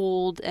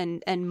fold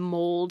and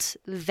mold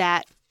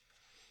that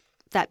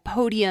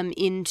podium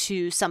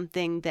into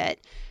something that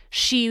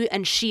she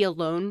and she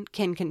alone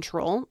can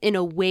control in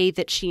a way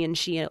that she and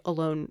she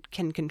alone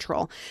can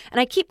control.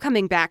 And I keep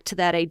coming back to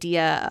that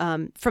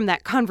idea from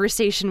that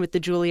conversation with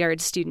the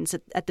Juilliard students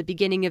at the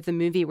beginning of the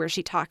movie, where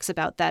she talks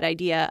about that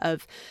idea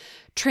of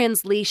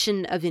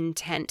translation of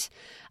intent,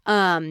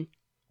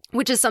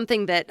 which is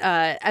something that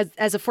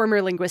as a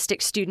former linguistic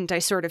student, I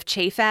sort of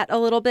chafe at a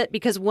little bit,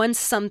 because once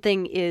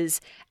something is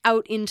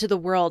out into the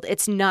world,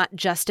 it's not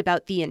just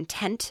about the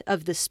intent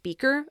of the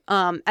speaker,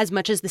 as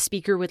much as the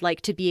speaker would like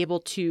to be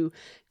able to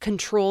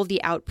control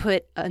the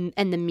output and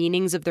the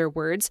meanings of their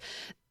words.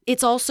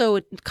 It's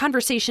also,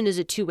 conversation is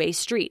a two-way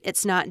street.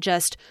 It's not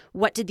just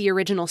what did the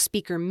original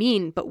speaker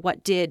mean, but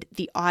what did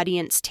the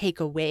audience take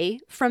away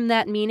from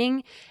that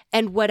meaning?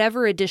 And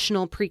whatever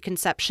additional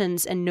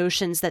preconceptions and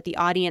notions that the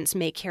audience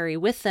may carry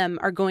with them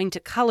are going to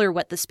color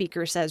what the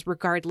speaker says,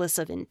 regardless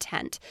of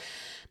intent.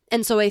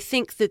 And so I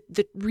think that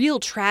the real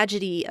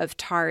tragedy of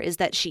Tar is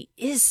that she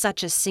is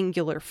such a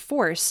singular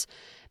force,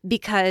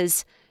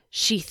 because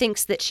she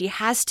thinks that she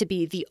has to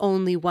be the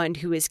only one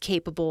who is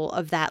capable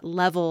of that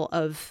level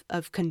of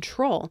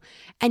control.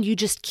 And you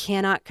just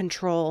cannot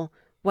control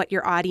what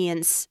your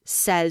audience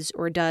says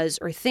or does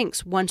or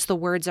thinks. Once the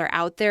words are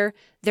out there,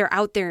 they're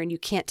out there, and you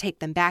can't take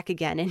them back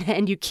again,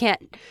 and you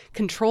can't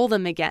control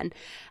them again.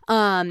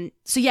 So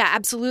yeah,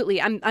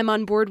 absolutely. I'm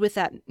on board with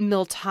that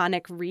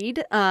Miltonic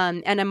read,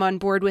 and I'm on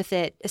board with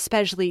it,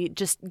 especially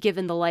just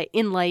given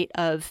in light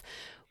of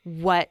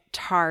what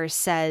Tar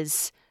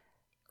says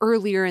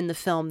earlier in the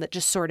film that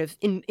just sort of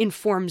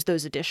informs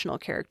those additional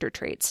character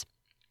traits.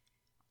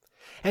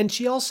 And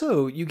she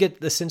also, you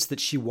get the sense that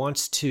she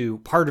wants to,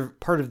 part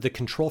of the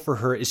control for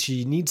her is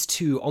she needs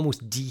to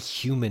almost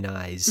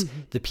dehumanize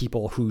the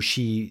people who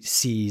she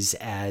sees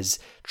as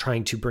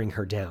trying to bring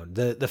her down.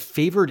 The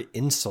favored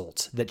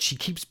insult that she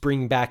keeps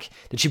bringing back,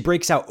 that she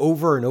breaks out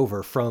over and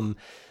over, from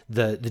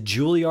the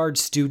Juilliard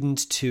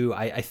student to,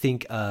 I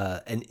think,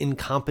 an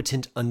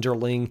incompetent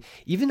underling.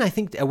 Even I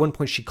think at one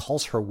point she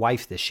calls her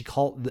wife this.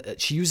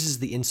 She uses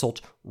the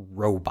insult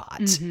robot.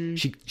 Mm-hmm.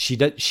 She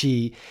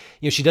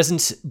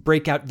doesn't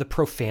break out the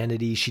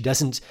profanity. She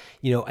doesn't,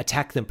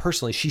 attack them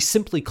personally. She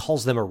simply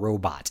calls them a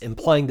robot,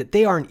 implying that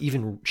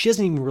she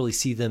doesn't even really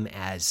see them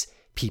as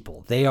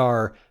people. They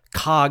are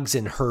cogs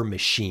in her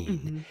machine.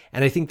 Mm-hmm.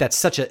 And I think that's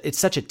such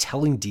a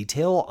telling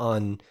detail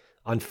on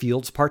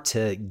Field's part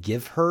to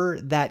give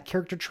her that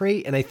character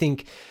trait. And I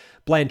think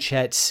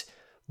Blanchett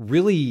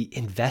really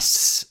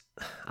invests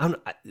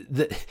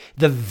the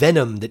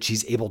venom that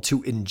she's able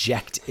to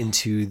inject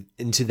into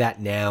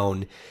that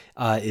noun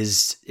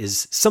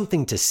is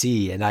something to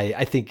see. And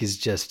I think is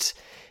just,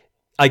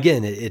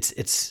 again,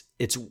 it's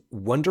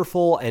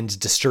wonderful and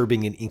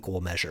disturbing in equal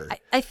measure.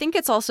 I think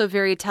it's also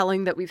very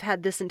telling that we've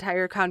had this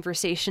entire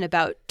conversation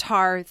about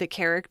Tar, the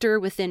character,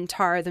 within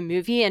Tar, the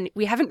movie, and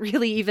we haven't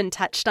really even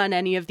touched on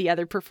any of the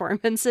other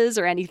performances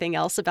or anything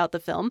else about the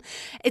film.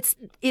 It's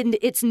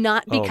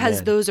not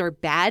because those are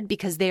bad,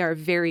 because they are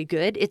very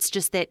good. It's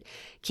just that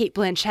Cate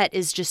Blanchett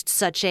is just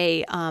such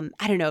a,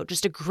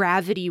 just a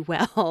gravity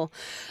well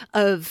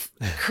of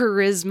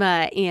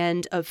charisma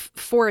and of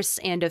force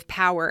and of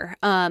power.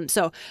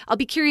 So I'll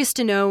be curious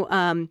to know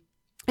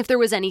if there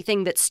was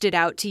anything that stood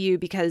out to you,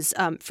 because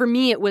for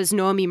me, it was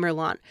Noémie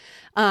Merlant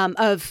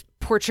of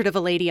Portrait of a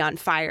Lady on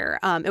Fire.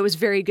 It was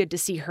very good to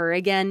see her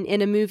again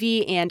in a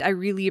movie, and I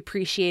really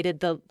appreciated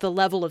the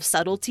level of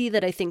subtlety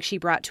that I think she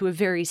brought to a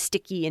very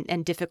sticky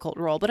and difficult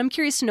role. But I'm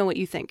curious to know what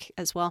you think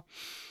as well.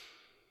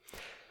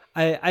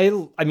 I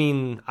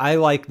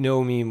like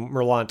Noémie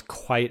Merlant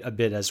quite a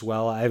bit as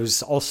well. I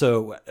was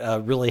also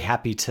really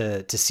happy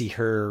to see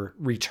her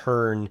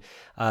return.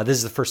 This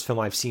is the first film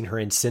I've seen her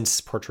in since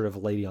Portrait of a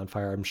Lady on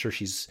Fire. I'm sure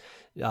she's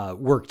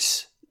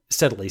worked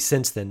steadily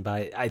since then,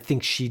 but I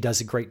think she does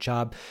a great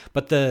job.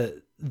 But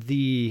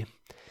the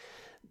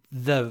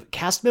the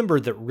cast member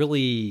that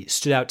really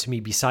stood out to me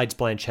besides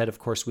Blanchett, of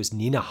course, was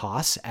Nina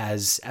Hoss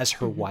as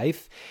her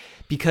wife,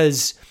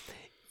 because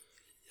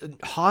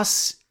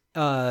Hoss,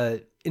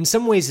 in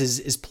some ways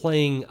is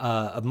playing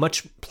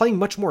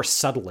much more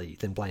subtly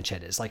than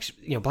Blanchett is. Like,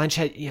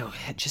 Blanchett,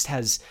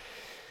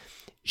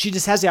 she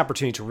just has the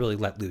opportunity to really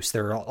let loose.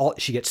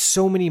 She gets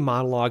so many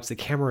monologues. The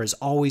camera is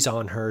always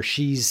on her.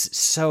 She's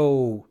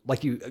so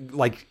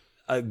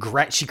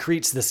she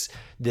creates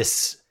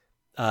this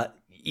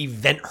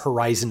event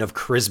horizon of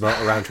charisma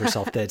around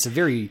herself that it's a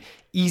very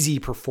easy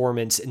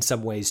performance in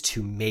some ways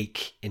to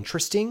make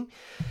interesting.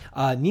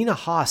 Nina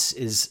Hoss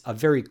is a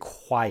very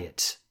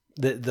quiet.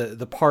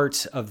 The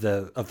part of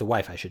the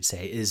wife, I should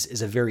say,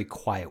 is a very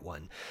quiet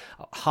one.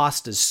 Hoss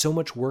does so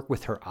much work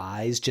with her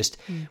eyes. Just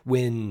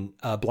when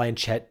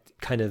Blanchett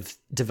kind of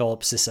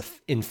develops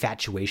this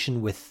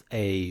infatuation with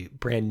a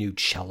brand new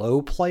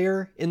cello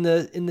player in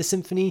the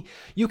symphony,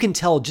 you can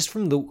tell just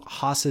from the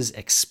Hoss's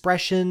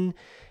expression,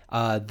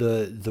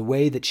 the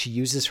way that she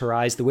uses her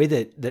eyes, the way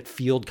that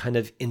Field kind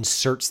of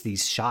inserts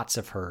these shots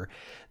of her,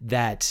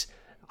 that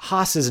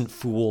Hoss isn't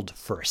fooled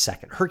for a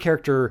second. Her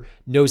character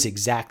knows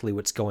exactly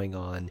what's going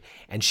on,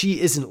 and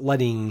she isn't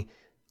letting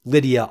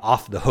Lydia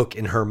off the hook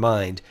in her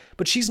mind,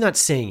 but she's not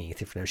saying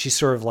anything for now. She's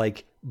sort of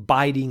like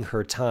biding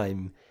her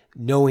time,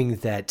 knowing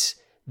that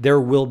there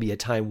will be a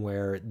time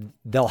where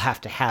they'll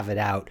have to have it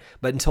out,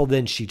 but until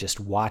then she just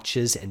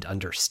watches and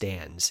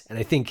understands. And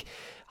I think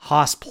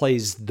Hoss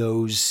plays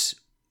those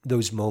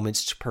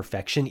moments to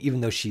perfection,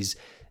 even though she's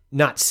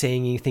not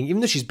saying anything,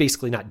 even though she's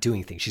basically not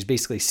doing things. She's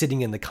basically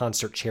sitting in the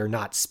concert chair,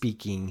 not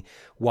speaking,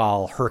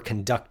 while her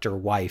conductor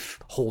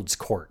wife holds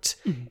court.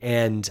 Mm-hmm.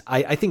 And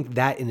I think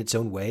that in its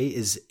own way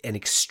is an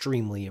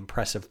extremely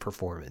impressive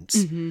performance.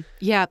 Mm-hmm.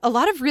 Yeah, a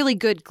lot of really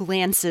good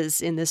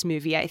glances in this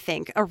movie, I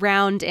think,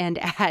 around and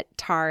at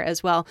Tar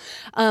as well.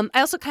 I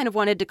also kind of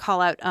wanted to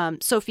call out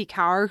Sophie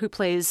Kauer, who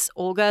plays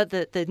Olga,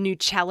 the new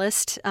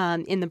cellist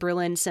in the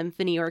Berlin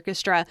Symphony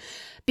Orchestra,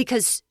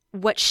 because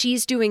what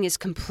she's doing is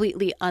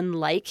completely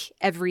unlike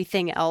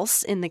everything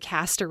else in the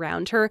cast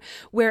around her,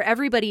 where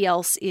everybody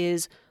else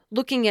is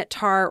looking at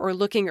Tar or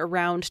looking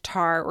around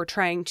Tar or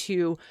trying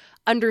to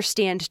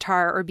understand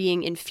Tar or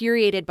being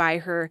infuriated by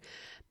her.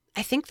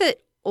 I think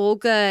that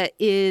Olga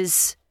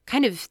is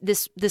kind of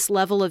this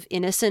level of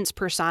innocence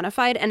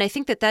personified, and I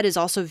think that is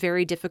also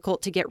very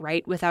difficult to get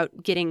right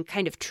without getting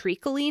kind of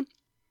treacly.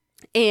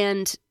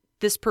 And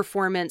this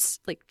performance,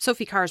 like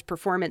Sophie Kauer's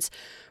performance,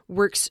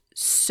 works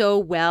so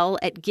well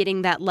at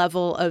getting that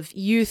level of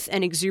youth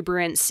and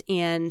exuberance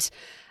and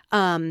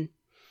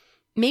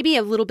maybe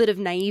a little bit of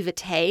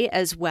naivete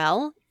as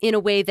well, in a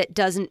way that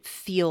doesn't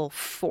feel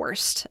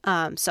forced.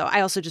 So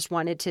I also just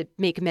wanted to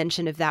make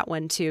mention of that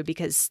one too,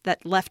 because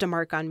that left a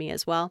mark on me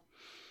as well.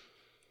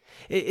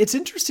 It's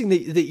interesting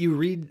that you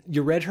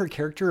read her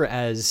character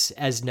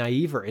as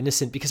naive or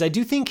innocent, because I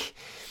do think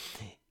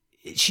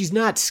she's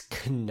not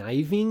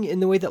conniving in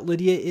the way that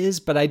Lydia is,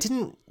 but I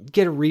didn't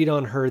get a read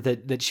on her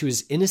that she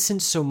was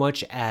innocent so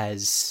much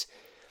as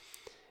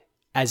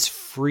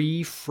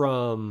free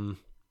from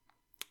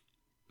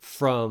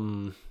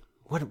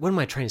what am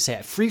I trying to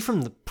say? Free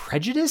from the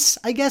prejudice,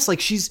 I guess. Like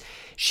she's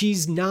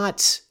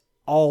not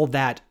all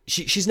that.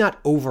 She's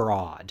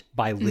overawed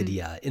by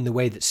Lydia in the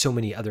way that so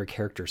many other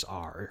characters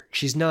are.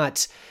 She's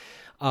not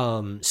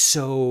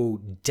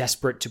so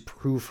desperate to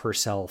prove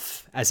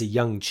herself as a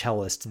young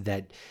cellist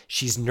that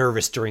she's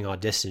nervous during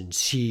auditions.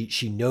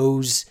 She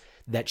knows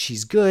that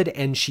she's good,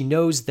 and she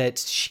knows that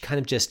she kind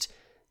of just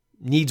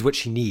needs what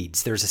she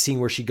needs. There's a scene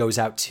where she goes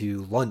out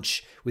to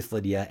lunch with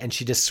Lydia, and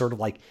she just sort of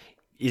like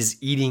is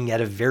eating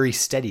at a very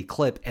steady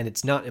clip, and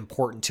it's not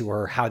important to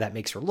her how that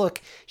makes her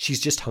look. She's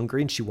just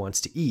hungry and she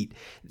wants to eat.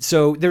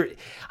 So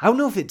I don't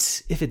know if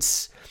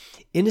it's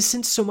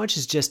innocence so much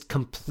as just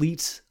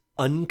complete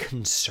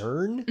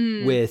unconcern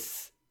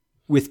with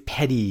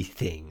petty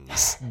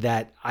things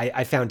that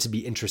I found to be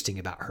interesting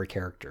about her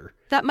character.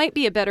 That might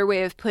be a better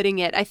way of putting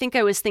it. I think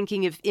I was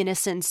thinking of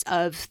innocence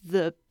of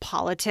the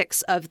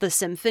politics of the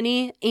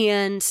symphony,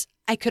 and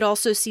I could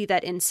also see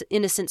that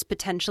innocence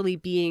potentially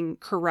being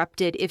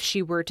corrupted if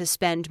she were to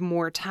spend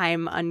more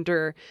time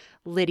under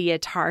Lydia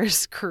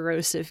Tar's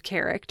corrosive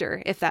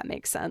character, if that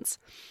makes sense.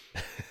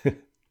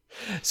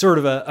 Sort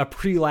of a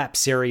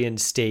prelapsarian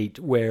state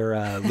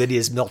where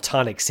Lydia's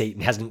Miltonic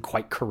Satan hasn't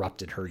quite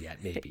corrupted her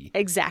yet, maybe.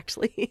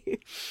 Exactly.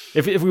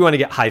 If we want to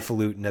get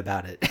highfalutin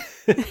about it.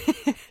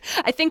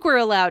 I think we're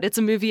allowed. It's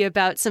a movie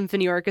about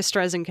symphony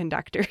orchestras and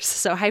conductors,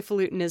 so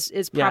highfalutin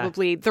is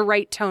probably the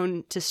right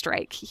tone to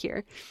strike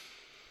here.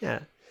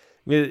 Yeah.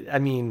 I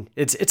mean,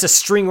 it's a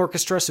string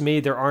orchestra, so maybe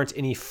there aren't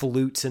any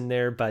flutes in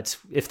there, but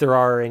if there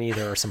are any,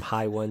 there are some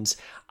high ones.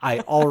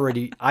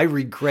 I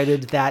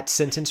regretted that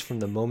sentence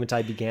from the moment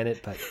I began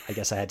it, but I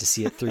guess I had to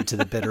see it through to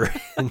the bitter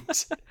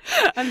end.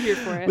 I'm here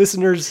for it.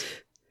 Listeners,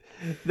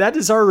 that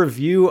is our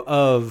review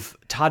of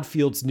Todd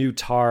Field's new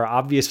Tar.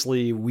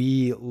 Obviously,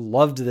 we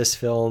loved this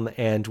film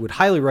and would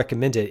highly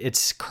recommend it.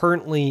 It's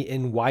currently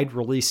in wide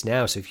release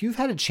now, so if you've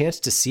had a chance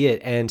to see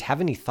it and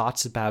have any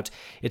thoughts about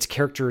its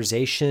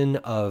characterization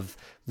of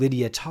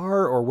Lydia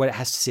Tarr or what it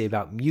has to say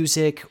about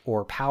music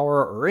or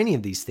power or any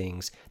of these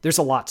things. There's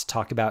a lot to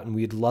talk about, and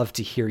we'd love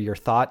to hear your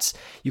thoughts.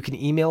 You can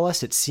email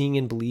us at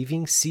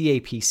seeingandbelieving,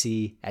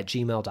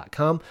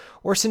 capc@gmail.com,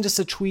 or send us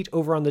a tweet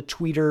over on the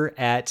Twitter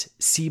at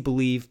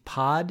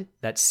cbelievepod.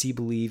 That's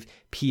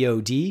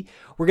cbelievepod.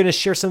 We're going to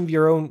share some of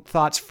your own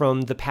thoughts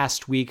from the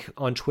past week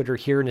on Twitter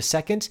here in a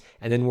second,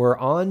 and then we're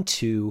on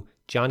to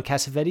John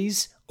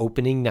Cassavetes'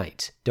 opening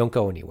night. Don't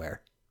go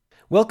anywhere.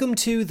 Welcome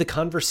to The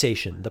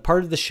Conversation, the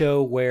part of the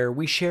show where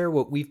we share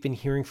what we've been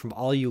hearing from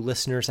all you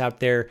listeners out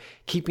there,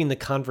 keeping the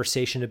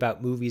conversation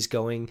about movies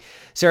going.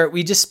 Sarah,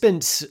 we just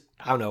spent,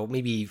 I don't know,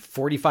 maybe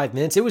 45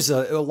 minutes. It was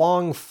a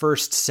long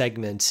first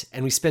segment,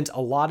 and we spent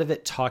a lot of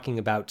it talking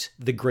about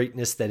the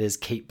greatness that is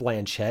Cate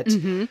Blanchett.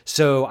 Mm-hmm.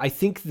 So I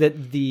think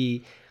that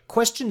the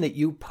question that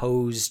you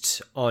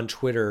posed on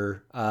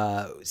Twitter,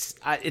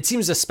 it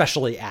seems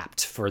especially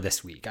apt for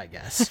this week, I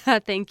guess.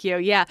 Thank you.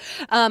 Yeah.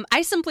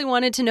 I simply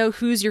wanted to know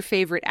who's your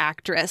favorite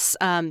actress,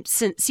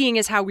 seeing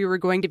as how we were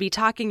going to be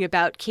talking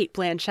about Cate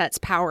Blanchett's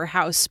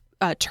powerhouse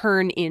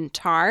turn in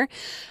Tar.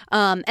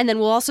 And then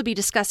we'll also be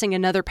discussing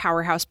another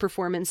powerhouse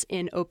performance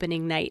in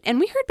opening night.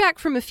 And we heard back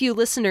from a few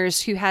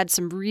listeners who had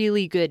some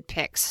really good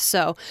picks.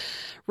 So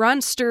Ron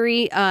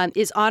Sturry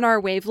is on our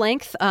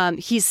wavelength.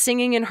 He's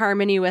singing in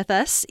harmony with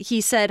us.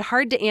 He said,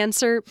 hard to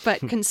answer, but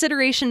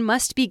consideration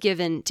must be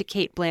given to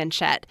Cate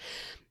Blanchett.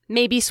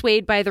 Maybe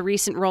swayed by the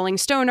recent Rolling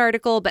Stone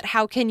article, but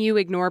how can you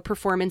ignore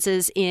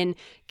performances in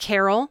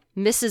Carol,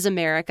 Mrs.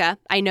 America,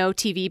 I know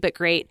TV but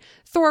great,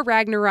 Thor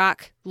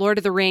Ragnarok, Lord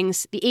of the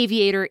Rings, The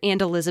Aviator,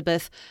 and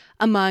Elizabeth,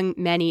 among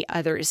many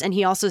others. And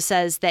he also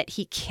says that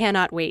he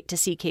cannot wait to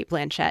see Cate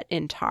Blanchett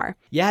in Tar.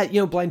 Yeah,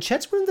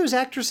 Blanchett's one of those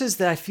actresses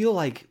that I feel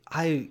like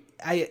I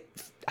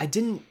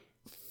didn't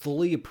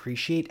fully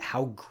appreciate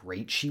how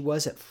great she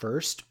was at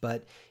first,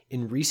 but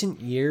in recent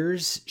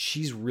years,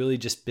 she's really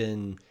just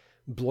been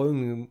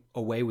blowing me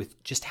away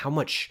with just how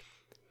much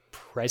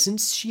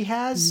presence she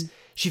has. Mm-hmm.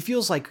 She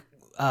feels like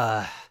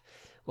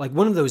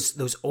one of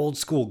those old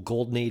school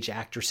golden age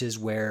actresses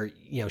where,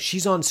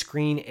 she's on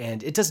screen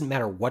and it doesn't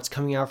matter what's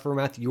coming out of her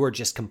mouth. You are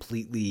just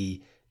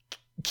completely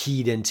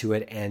keyed into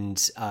it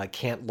and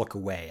can't look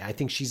away. I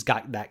think she's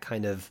got that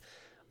kind of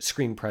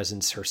screen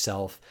presence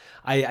herself.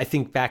 I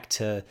think back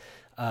to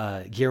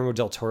Guillermo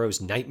del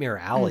Toro's Nightmare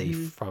Alley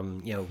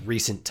from,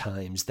 recent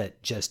times,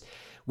 that just,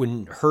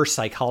 when her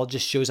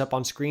psychologist shows up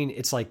on screen,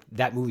 it's like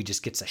that movie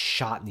just gets a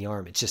shot in the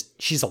arm. It's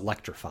just, she's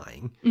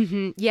electrifying.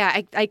 Mm-hmm.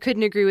 Yeah, I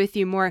couldn't agree with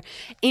you more.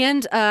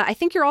 And I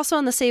think you're also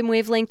on the same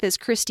wavelength as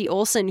Christy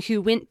Olsen,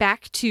 who went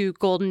back to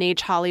Golden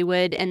Age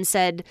Hollywood and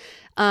said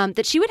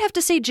that she would have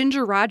to say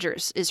Ginger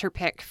Rogers is her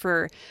pick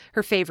for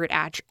her favorite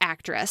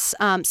actress,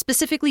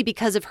 specifically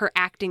because of her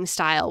acting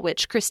style,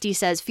 which Christy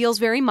says feels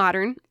very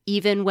modern,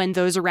 even when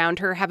those around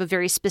her have a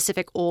very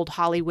specific old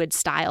Hollywood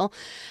style.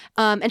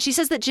 And she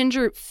says that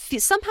Ginger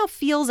somehow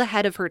feels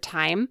ahead of her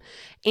time,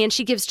 and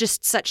she gives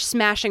just such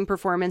smashing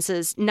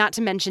performances, not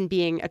to mention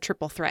being a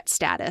triple threat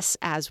status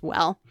as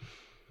well.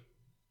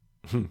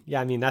 Yeah,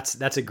 I mean,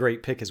 that's a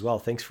great pick as well.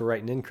 Thanks for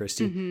writing in,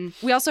 Christy.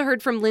 Mm-hmm. We also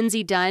heard from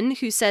Lindsay Dunn,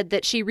 who said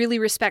that she really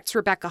respects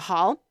Rebecca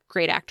Hall,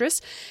 great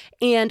actress,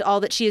 and all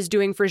that she is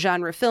doing for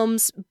genre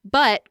films.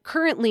 But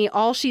currently,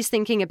 all she's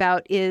thinking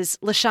about is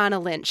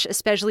Lashana Lynch,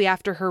 especially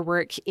after her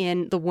work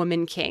in The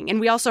Woman King. And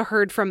we also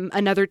heard from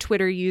another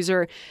Twitter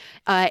user,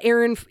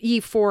 Aaron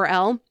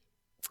E4L,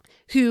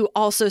 who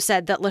also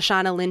said that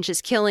Lashana Lynch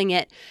is killing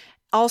it.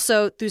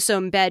 Also,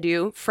 Thusom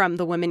Bedu from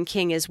The Woman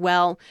King as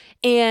well.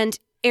 And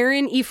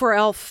Aaron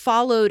E4L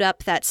followed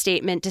up that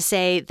statement to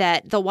say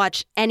that they'll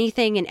watch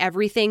anything and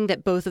everything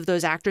that both of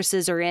those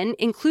actresses are in,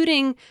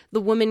 including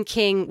The Woman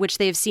King, which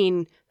they've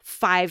seen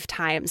 5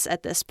 times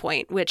at this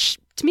point, which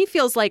to me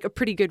feels like a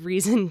pretty good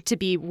reason to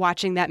be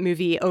watching that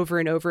movie over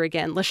and over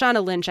again.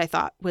 Lashana Lynch, I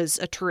thought, was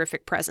a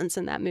terrific presence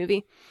in that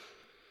movie.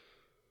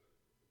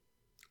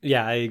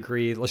 Yeah, I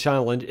agree.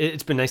 Lashana Lynch,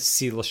 it's been nice to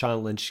see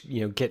Lashana Lynch,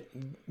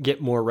 get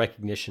more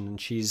recognition.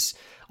 And she's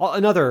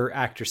another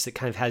actress that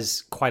kind of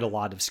has quite a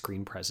lot of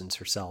screen presence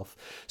herself.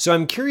 So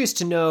I'm curious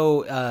to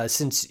know,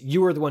 since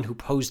you were the one who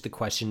posed the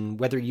question,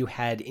 whether you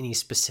had any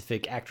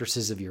specific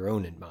actresses of your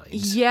own in mind.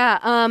 Yeah,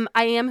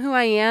 I am who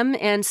I am.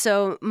 And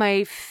so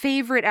my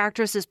favorite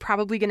actress is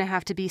probably going to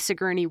have to be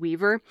Sigourney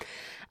Weaver.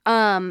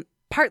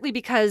 Partly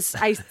because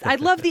I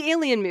love the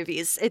Alien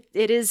movies. It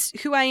is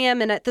who I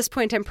am, and at this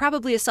point I'm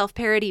probably a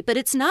self-parody, but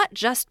it's not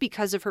just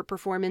because of her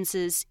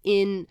performances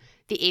in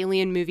the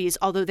Alien movies,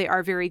 although they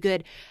are very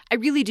good. I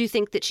really do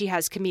think that she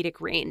has comedic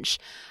range.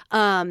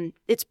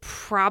 It's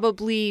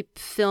probably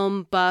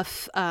film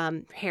buff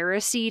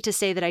heresy to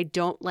say that I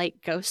don't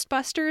like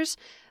Ghostbusters,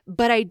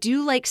 but I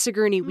do like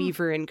Sigourney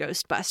Weaver in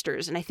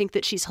Ghostbusters, and I think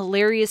that she's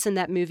hilarious in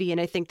that movie, and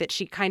I think that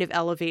she kind of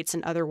elevates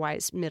an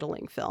otherwise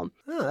middling film.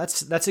 Oh,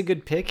 that's a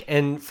good pick,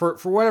 and for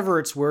whatever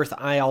it's worth,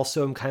 I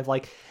also am kind of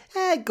like,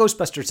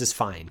 Ghostbusters is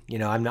fine.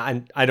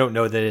 I don't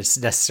know that it's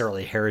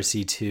necessarily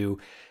heresy to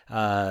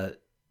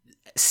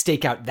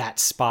stake out that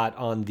spot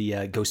on the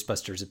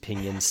Ghostbusters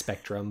opinion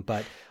spectrum,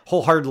 but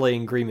wholeheartedly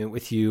in agreement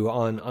with you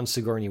on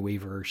Sigourney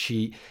Weaver.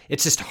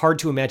 It's just hard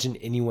to imagine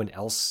anyone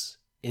else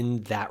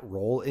in that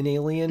role in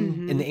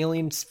Alien, in the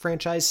Alien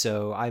franchise.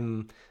 So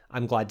I'm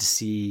glad to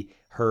see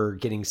her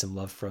getting some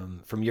love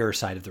from your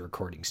side of the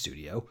recording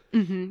studio.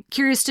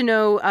 Curious to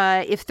know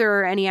if there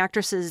are any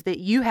actresses that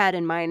you had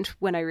in mind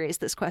when I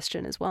raised this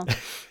question as well.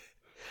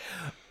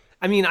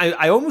 I mean,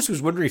 I almost was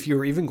wondering if you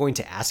were even going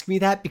to ask me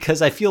that,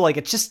 because I feel like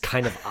it's just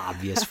kind of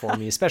obvious for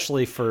me,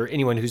 especially for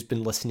anyone who's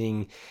been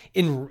listening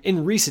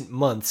in recent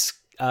months.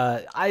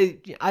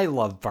 I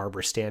love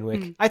Barbara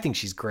Stanwyck. I think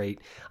she's great.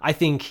 I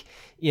think,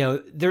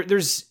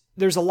 there's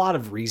a lot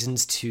of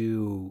reasons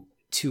to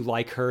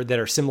like her that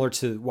are similar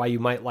to why you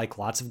might like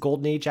lots of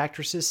Golden Age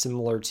actresses,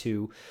 similar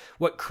to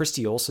what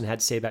Christy Olsen had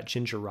to say about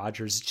Ginger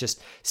Rogers. It's just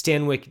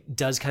Stanwyck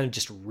does kind of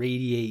just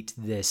radiate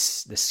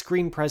this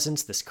screen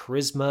presence, this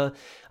charisma.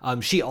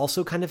 She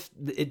also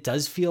it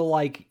does feel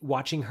like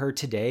watching her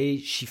today,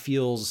 she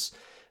feels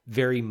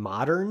very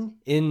modern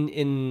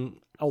in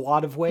a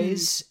lot of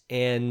ways.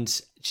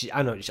 And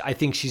I don't know, I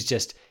think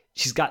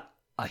she's got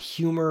a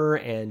humor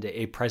and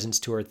a presence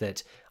to her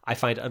that I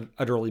find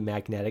utterly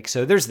magnetic.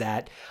 So there's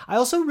that. I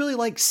also really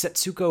like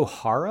Setsuko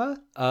Hara,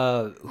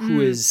 who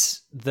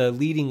is the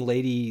leading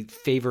lady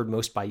favored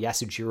most by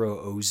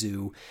Yasujiro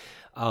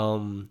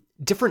Ozu.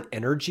 Different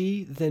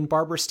energy than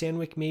Barbara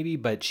Stanwyck maybe,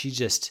 but she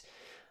just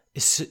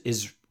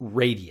is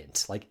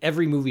radiant. Like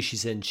every movie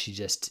she's in, she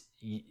just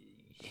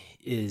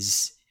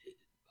is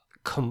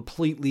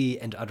completely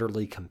and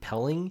utterly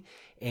compelling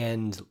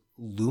and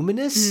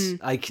luminous.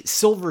 Like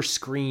silver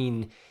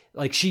screen,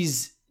 like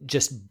she's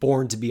just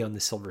born to be on the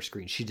silver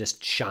screen. She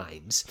just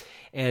shines.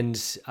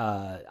 And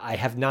I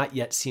have not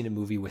yet seen a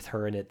movie with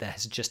her in it that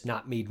has just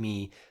not made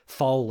me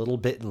fall a little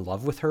bit in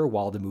love with her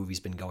while the movie's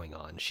been going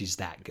on. She's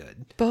that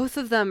good. Both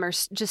of them are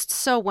just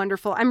so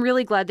wonderful. I'm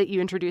really glad that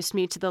you introduced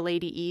me to the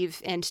Lady Eve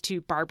and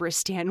to Barbara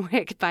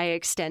Stanwyck by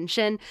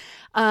extension.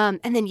 And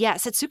then,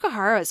 Setsuko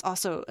Hara is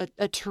also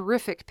a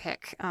terrific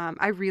pick.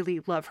 I really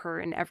love her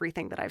in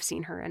everything that I've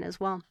seen her in as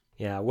well.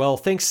 Yeah, well,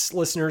 thanks,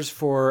 listeners,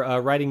 for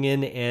writing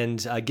in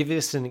and giving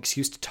us an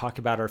excuse to talk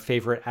about our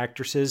favorite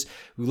actresses.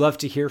 We love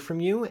to hear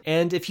from you.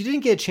 And if you didn't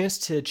get a chance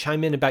to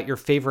chime in about your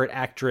favorite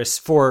actress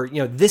for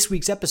this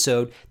week's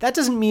episode, that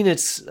doesn't mean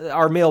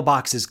our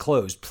mailbox is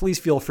closed. Please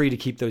feel free to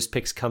keep those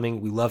picks coming.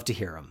 We love to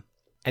hear them.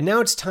 And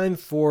now it's time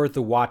for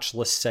the watch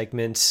list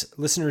segment.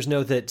 Listeners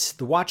know that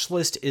the watch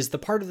list is the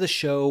part of the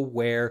show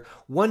where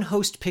one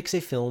host picks a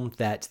film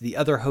that the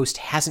other host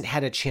hasn't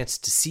had a chance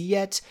to see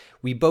yet.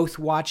 We both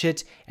watch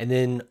it and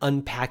then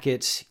unpack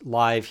it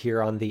live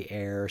here on the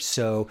air.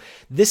 So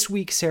this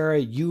week, Sarah,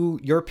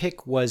 your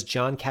pick was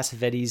John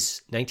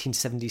Cassavetes'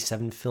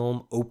 1977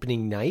 film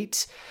Opening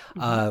Night,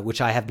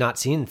 which I have not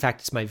seen. In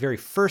fact, it's my very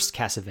first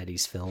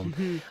Cassavetes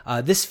film.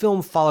 This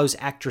film follows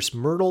actress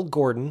Myrtle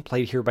Gordon,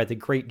 played here by the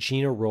great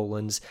Gina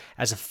Rowlands,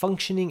 as a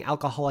functioning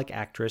alcoholic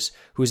actress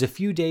who is a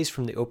few days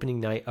from the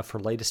opening night of her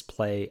latest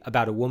play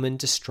about a woman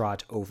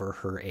distraught over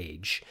her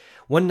age.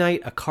 One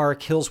night, a car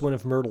kills one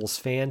of Myrtle's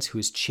fans who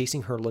is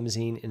chasing her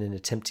limousine in an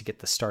attempt to get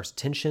the star's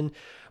attention.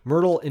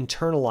 Myrtle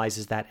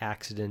internalizes that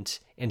accident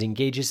and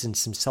engages in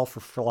some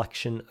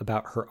self-reflection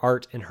about her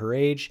art and her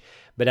age,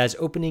 but as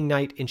opening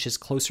night inches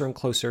closer and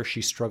closer,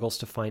 she struggles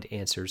to find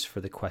answers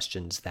for the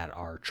questions that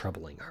are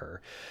troubling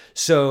her.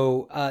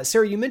 So,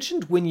 Sarah, you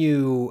mentioned when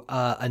you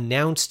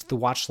announced the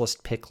watch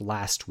list pick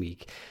last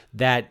week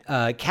that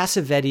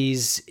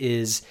Cassavetes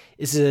is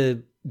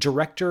a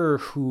director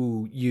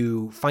who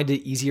you find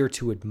it easier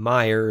to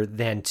admire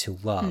than to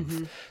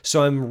love.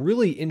 So I'm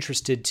really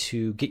interested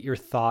to get your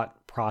thought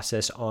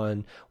process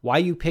on why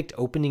you picked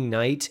Opening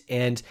Night,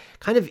 and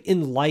kind of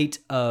in light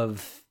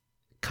of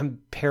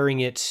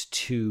comparing it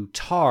to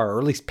Tar, or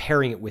at least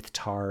pairing it with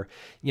Tar,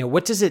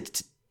 what does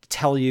it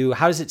tell you?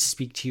 How does it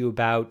speak to you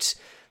about,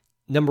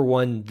 number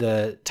one,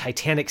 the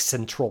Titanic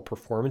central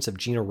performance of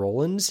Gina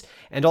Rowlands,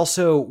 and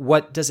also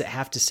what does it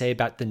have to say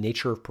about the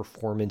nature of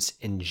performance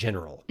in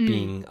general,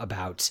 being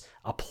about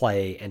a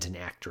play and an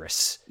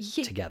actress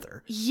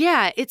together?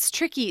 Yeah, it's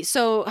tricky.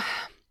 So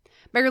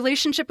my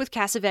relationship with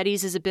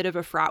Cassavetes is a bit of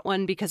a fraught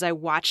one because I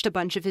watched a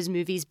bunch of his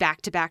movies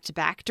back to back to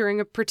back during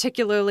a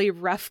particularly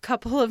rough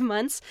couple of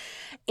months.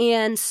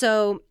 And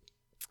so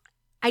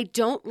I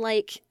don't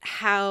like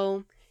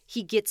how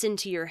he gets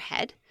into your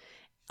head.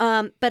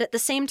 But at the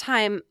same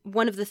time,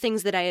 one of the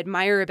things that I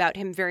admire about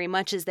him very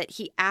much is that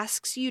he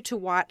asks you to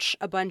watch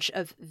a bunch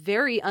of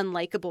very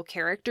unlikable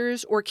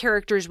characters, or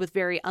characters with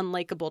very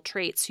unlikable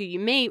traits who you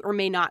may or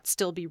may not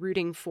still be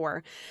rooting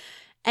for.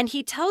 And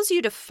he tells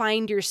you to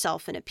find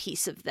yourself in a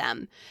piece of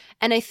them.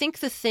 And I think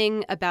the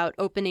thing about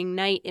Opening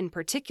Night in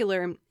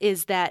particular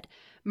is that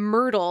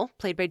Myrtle,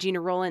 played by Gina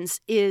Rollins,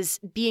 is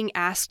being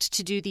asked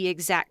to do the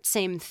exact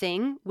same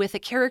thing with a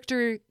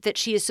character that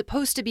she is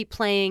supposed to be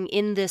playing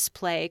in this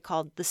play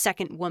called The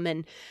Second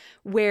Woman,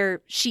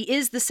 where she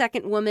is the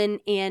second woman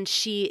and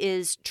she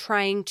is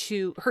trying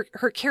to,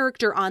 her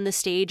character on the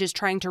stage is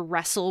trying to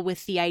wrestle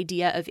with the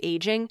idea of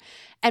aging.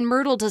 And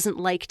Myrtle doesn't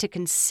like to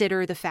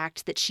consider the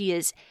fact that she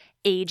is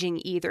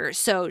aging either.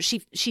 So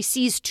she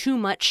sees too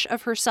much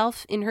of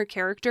herself in her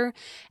character,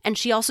 and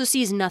she also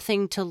sees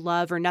nothing to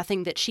love or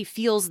nothing that she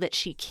feels that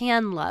she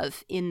can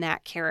love in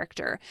that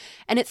character.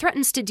 And it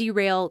threatens to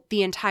derail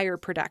the entire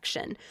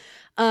production.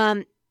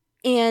 And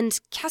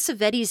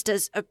Cassavetes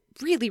does a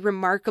really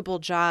remarkable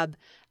job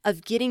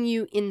of getting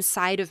you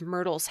inside of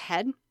Myrtle's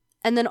head,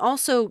 and then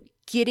also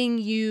getting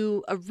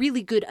you a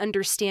really good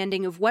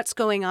understanding of what's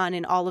going on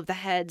in all of the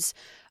heads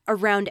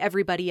around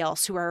everybody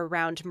else who are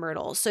around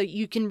Myrtle. So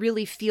you can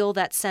really feel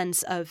that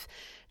sense of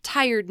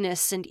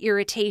tiredness and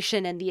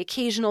irritation and the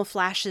occasional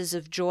flashes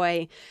of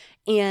joy.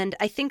 And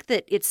I think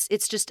that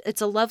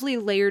it's a lovely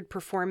layered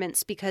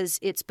performance because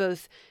it's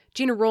both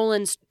Gina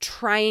Rollins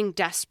trying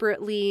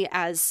desperately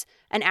as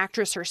an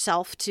actress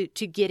herself to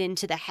get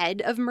into the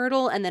head of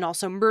Myrtle, and then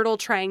also Myrtle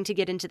trying to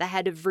get into the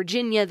head of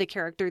Virginia, the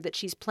character that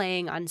she's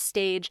playing on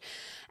stage,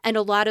 and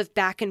a lot of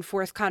back and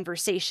forth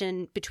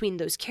conversation between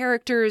those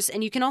characters.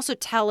 And you can also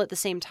tell at the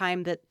same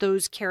time that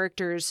those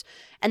characters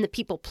and the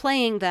people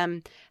playing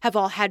them have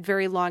all had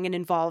very long and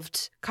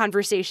involved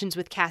conversations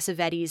with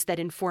Cassavetes that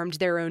informed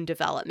their own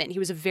development. He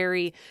was a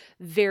very,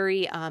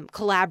 very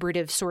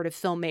collaborative sort of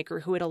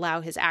filmmaker who would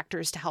allow his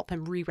actors to help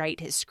him rewrite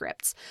his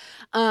scripts.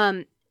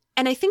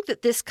 And I think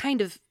that this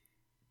kind of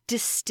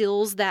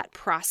distills that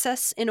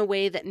process in a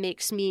way that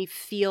makes me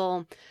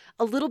feel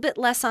a little bit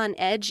less on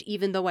edge,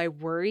 even though I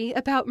worry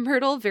about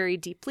Myrtle very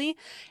deeply.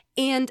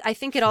 And I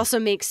think it also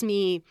makes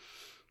me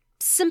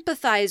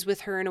sympathize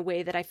with her in a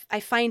way that I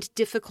find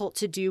difficult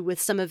to do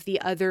with some of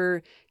the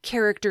other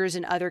characters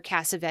in other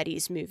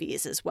Cassavetes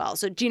movies as well.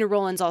 So Gina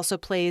Rollins also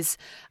plays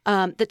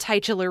the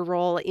titular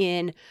role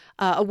in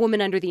A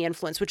Woman Under the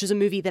Influence, which is a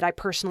movie that I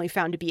personally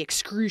found to be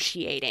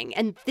excruciating.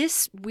 And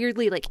this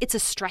weirdly, it's a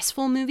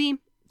stressful movie,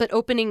 but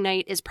opening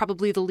night is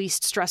probably the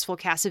least stressful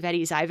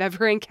Cassavetes I've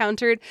ever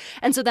encountered.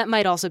 And so that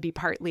might also be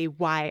partly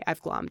why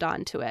I've glommed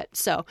onto it.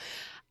 So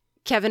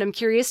Kevin, I'm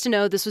curious to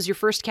know, this was your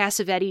first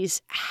Cassavetes.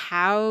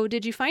 How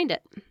did you find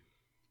it?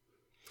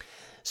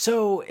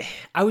 So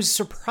I was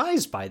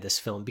surprised by this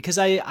film because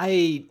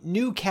I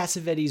knew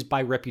Cassavetes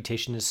by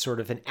reputation as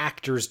sort of an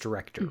actor's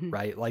director,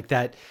 right? Like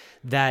that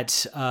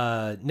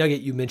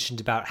nugget you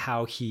mentioned about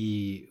how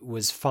he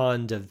was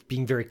fond of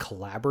being very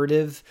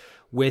collaborative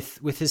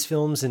with his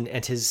films and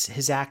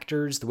his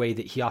actors, the way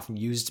that he often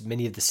used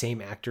many of the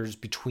same actors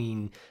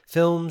between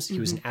films. He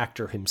was an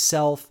actor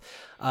himself.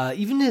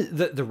 Even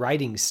the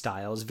writing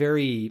style is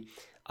very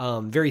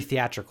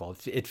theatrical.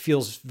 It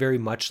feels very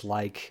much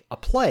like a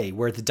play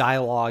where the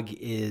dialogue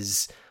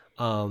is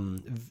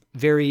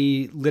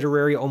very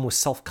literary, almost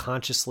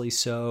self-consciously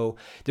so.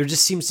 There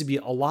just seems to be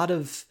a lot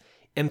of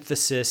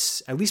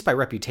emphasis, at least by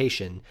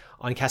reputation,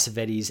 on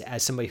Cassavetes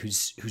as somebody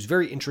who's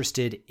very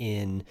interested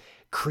in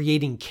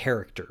creating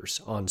characters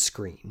on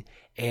screen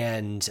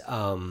and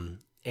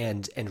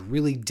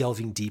really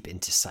delving deep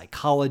into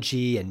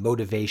psychology and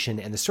motivation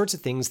and the sorts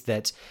of things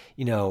that,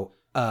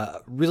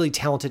 really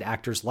talented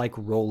actors like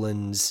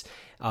Rollins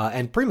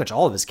and pretty much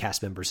all of his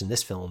cast members in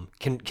this film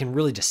can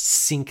really just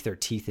sink their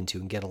teeth into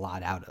and get a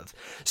lot out of.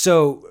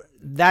 So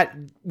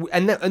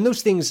and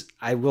those things,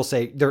 I will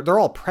say, they're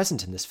all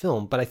present in this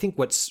film. But I think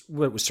what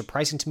was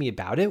surprising to me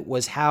about it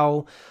was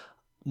how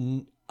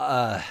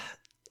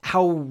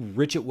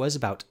rich it was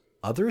about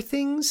other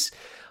things.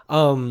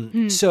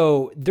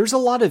 So there's a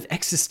lot of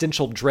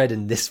existential dread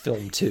in this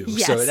film too.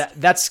 Yes. So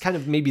that's kind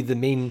of maybe the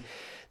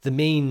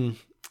main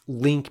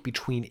link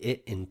between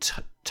it and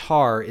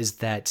Tar is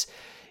that,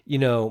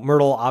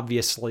 Myrtle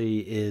obviously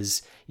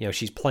is,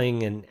 she's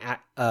playing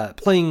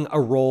a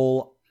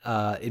role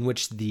in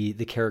which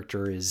the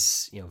character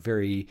is,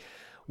 very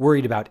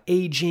worried about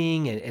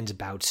aging and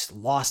about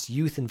lost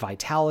youth and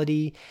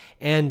vitality.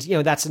 And,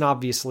 that's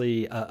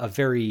obviously a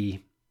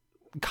very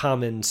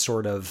common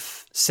sort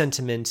of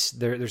sentiment.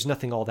 There's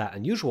nothing all that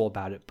unusual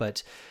about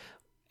it,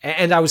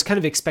 and I was kind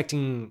of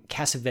expecting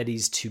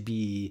Cassavetes to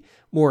be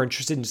more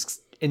interested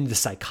in the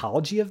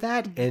psychology of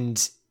that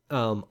and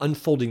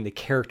unfolding the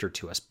character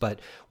to us.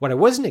 But what I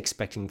wasn't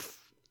expecting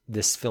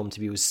this film to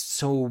be was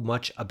so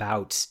much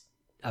about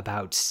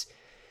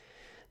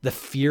the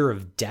fear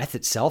of death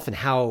itself and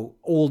how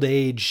old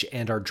age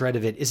and our dread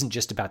of it isn't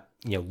just about,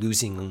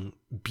 losing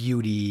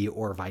beauty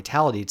or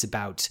vitality. It's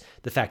about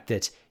the fact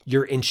that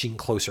you're inching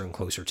closer and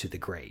closer to the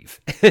grave.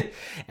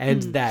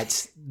 And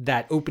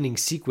that opening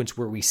sequence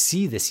where we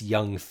see this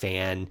young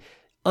fan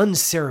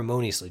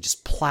unceremoniously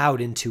just plowed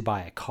into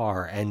by a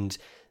car. And,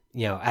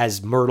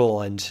 as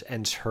Myrtle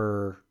and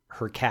her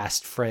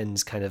cast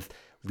friends kind of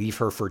leave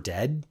her for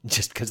dead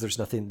just because there's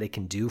nothing they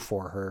can do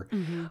for her.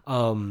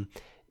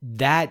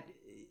 That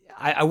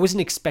I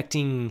wasn't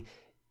expecting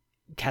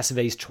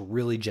Cassavetes to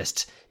really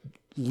just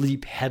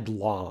leap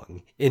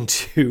headlong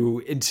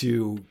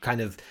into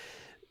kind of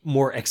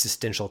more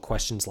existential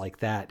questions like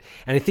that.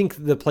 And I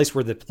think the place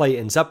where the play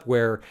ends up,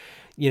 where,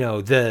 you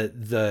know,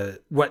 the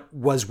what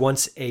was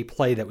once a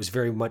play that was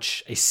very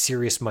much a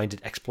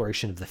serious-minded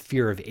exploration of the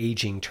fear of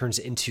aging, turns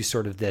into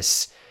sort of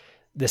this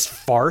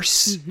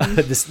farce,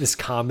 this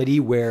comedy,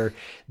 where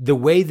the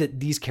way that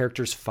these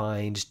characters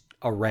find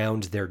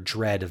around their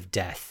dread of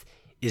death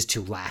is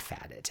to laugh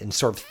at it and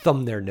sort of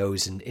thumb their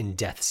nose in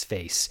death's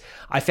face.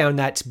 I found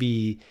that to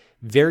be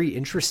very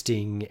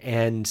interesting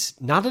and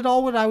not at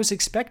all what I was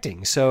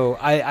expecting. So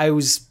I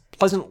was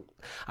pleasant.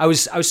 I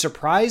was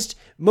surprised,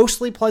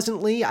 mostly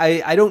pleasantly.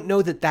 I don't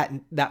know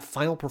that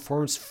final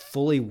performance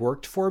fully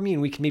worked for me,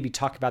 and we can maybe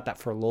talk about that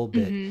for a little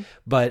bit.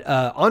 But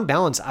on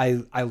balance,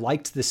 I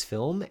liked this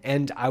film,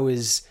 and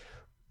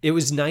it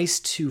was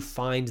nice to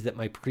find that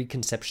my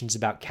preconceptions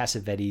about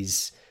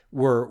Cassavetes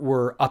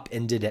were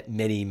upended at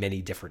many,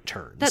 many different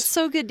turns. That's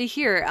so good to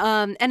hear.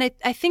 And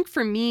I think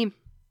for me,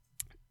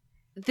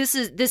 this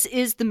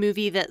is the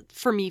movie that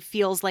for me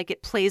feels like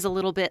it plays a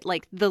little bit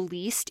like the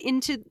least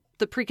into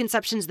the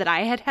preconceptions that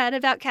I had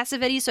about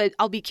Cassavetes. So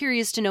I'll be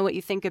curious to know what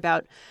you think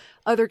about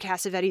other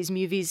Cassavetes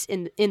movies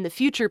in the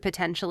future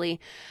potentially.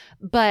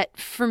 But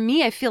for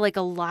me, I feel like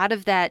a lot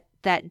of that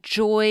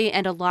joy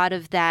and a lot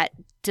of that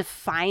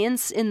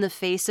defiance in the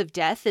face of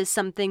death is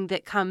something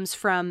that comes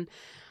from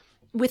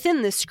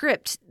within the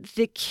script,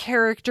 the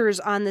characters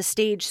on the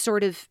stage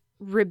sort of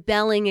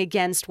rebelling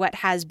against what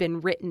has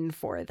been written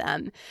for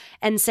them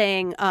and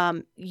saying,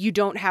 you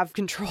don't have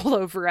control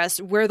over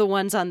us. We're the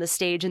ones on the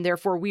stage, and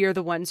therefore we are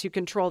the ones who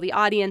control the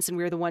audience, and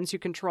we're the ones who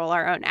control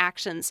our own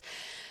actions.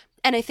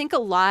 And I think a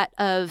lot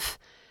of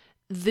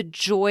the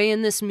joy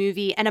in this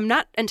movie, and I'm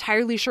not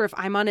entirely sure if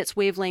I'm on its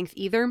wavelength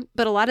either,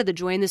 but a lot of the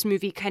joy in this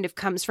movie kind of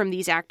comes from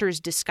these actors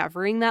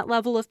discovering that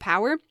level of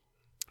power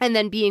and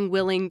then being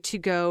willing to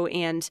go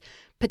and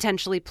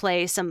potentially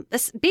play some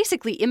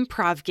basically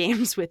improv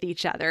games with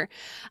each other.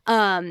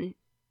 That's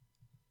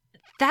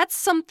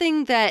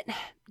something that,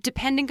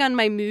 depending on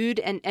my mood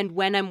and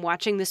when I'm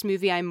watching this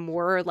movie, I'm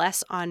more or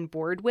less on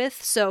board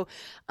with. So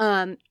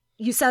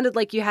you sounded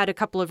like you had a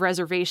couple of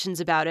reservations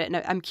about it,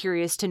 and I'm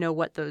curious to know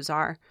what those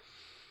are.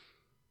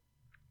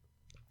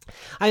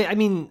 I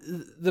mean,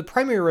 the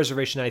primary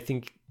reservation, I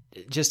think,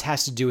 just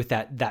has to do with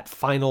that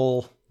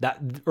final...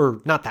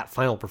 or not that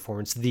final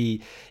performance.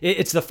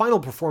 It's the final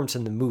performance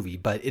in the movie,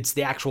 but it's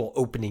the actual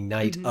opening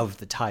night of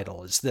the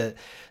title. It's the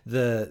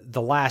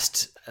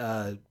last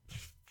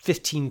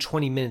 15,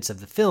 20 minutes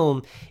of the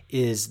film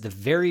is the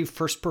very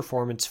first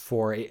performance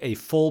for a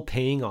full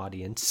paying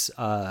audience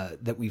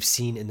that we've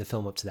seen in the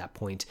film up to that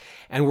point.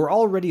 And we're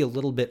already a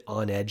little bit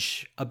on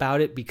edge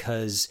about it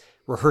because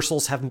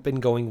rehearsals haven't been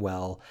going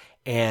well.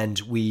 And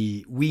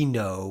we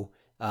know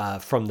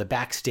from the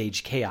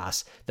backstage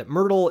chaos that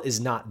Myrtle is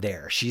not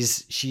there.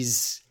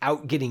 She's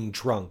out getting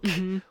drunk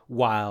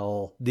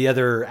while the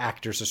other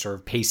actors are sort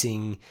of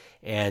pacing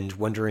and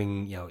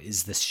wondering, you know,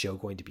 is this show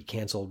going to be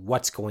canceled?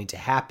 What's going to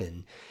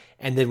happen?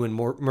 And then when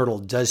Myrtle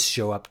does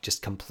show up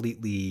just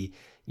completely,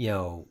 you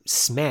know,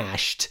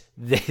 smashed,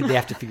 they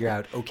have to figure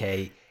out,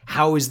 okay,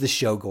 how is the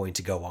show going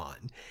to go on?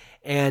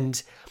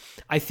 And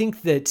I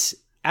think that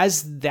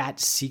as that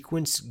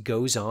sequence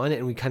goes on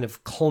and we kind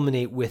of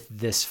culminate with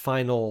this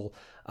final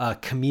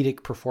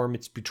comedic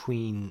performance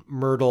between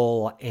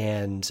Myrtle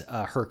and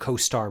her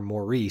co-star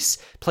Maurice,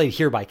 played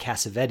here by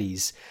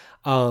Cassavetes,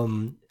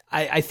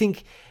 I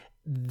think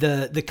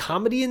the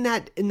comedy in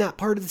that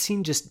part of the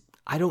scene just,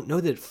 I don't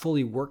know that it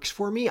fully works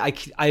for me.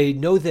 I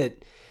know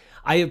that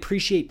I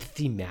appreciate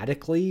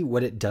thematically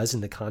what it does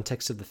in the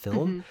context of the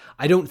film.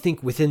 I don't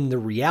think within the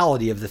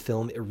reality of the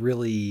film it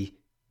really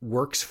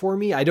works for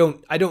me. I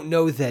don't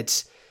know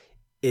that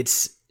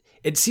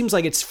it seems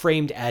like it's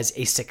framed as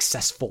a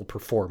successful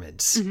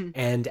performance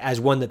and as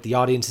one that the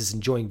audience is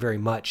enjoying very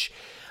much.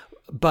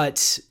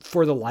 But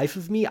for the life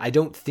of me, I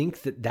don't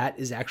think that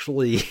is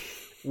actually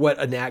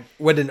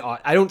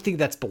I don't think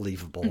that's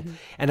believable.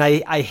 And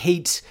I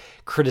hate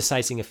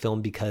criticizing a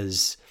film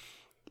because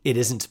it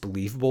isn't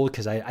believable,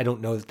 because I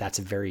don't know that that's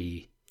a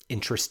very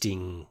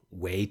interesting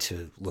way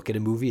to look at a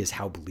movie, is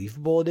how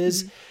believable it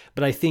is.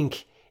 But I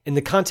think in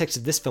the context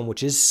of this film,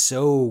 which is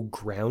so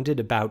grounded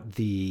about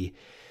the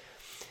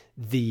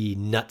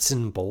nuts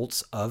and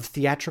bolts of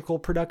theatrical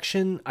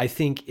production, I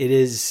think it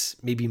is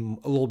maybe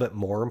a little bit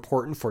more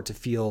important for it to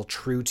feel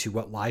true to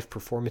what live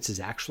performance is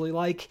actually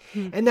like.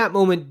 And that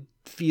moment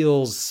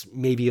feels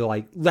maybe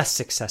like less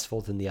successful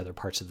than the other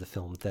parts of the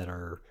film that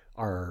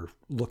are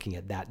looking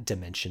at that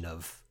dimension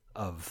of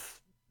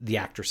the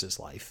actress's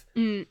life.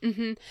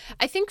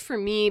 I think for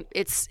me,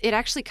 it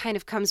actually kind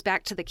of comes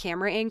back to the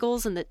camera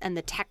angles and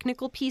the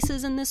technical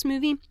pieces in this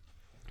movie.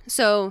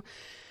 So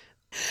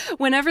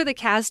whenever the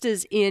cast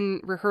is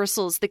in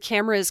rehearsals, the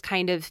camera is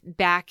kind of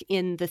back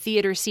in the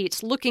theater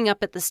seats, looking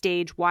up at the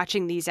stage,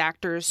 watching these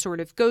actors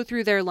sort of go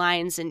through their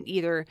lines and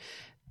either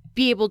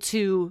be able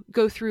to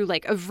go through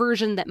like a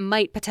version that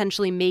might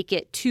potentially make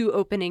it to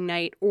opening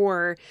night,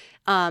 or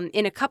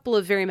in a couple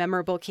of very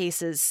memorable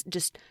cases,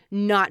 just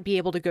not be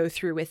able to go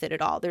through with it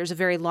at all. There's a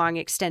very long,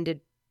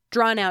 extended,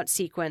 drawn-out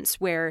sequence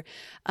where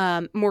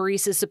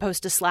Maurice is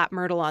supposed to slap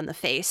Myrtle on the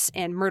face,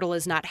 and Myrtle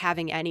is not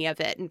having any of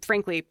it. And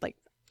frankly, like,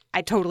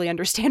 I totally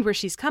understand where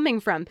she's coming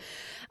from.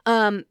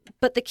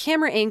 But the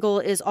camera angle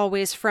is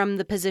always from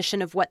the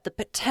position of what the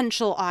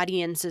potential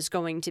audience is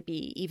going to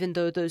be, even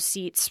though those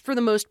seats, for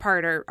the most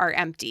part, are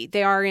empty.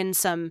 They are in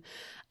some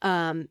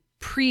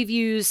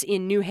previews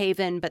in New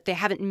Haven, but they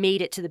haven't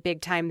made it to the big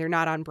time. They're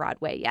not on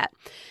Broadway yet.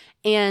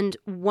 And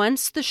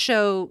once the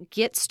show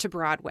gets to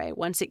Broadway,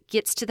 once it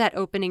gets to that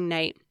opening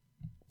night,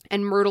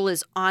 and Myrtle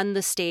is on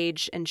the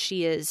stage and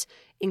she is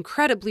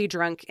incredibly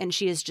drunk and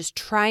she is just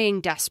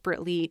trying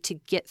desperately to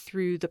get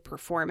through the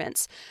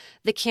performance,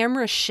 the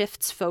camera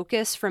shifts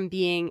focus from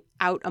being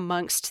out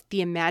amongst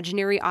the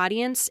imaginary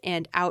audience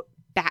and out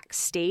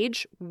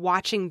backstage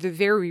watching the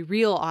very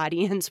real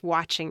audience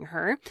watching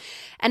her.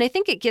 And I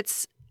think it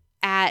gets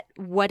at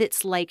what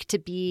it's like to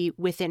be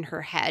within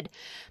her head.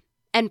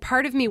 And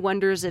part of me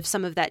wonders if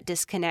some of that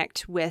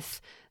disconnect with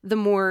the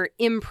more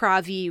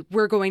improv-y,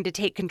 we're going to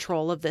take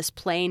control of this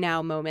play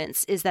now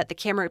moments, is that the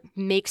camera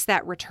makes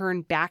that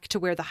return back to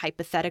where the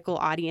hypothetical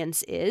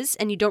audience is,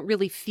 and you don't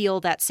really feel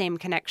that same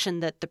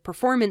connection that the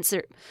performance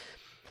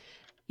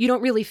you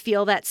don't really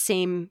feel that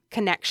same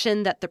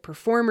connection that the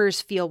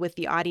performers feel with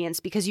the audience,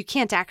 because you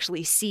can't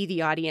actually see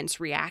the audience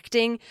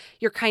reacting.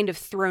 You're kind of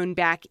thrown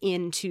back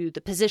into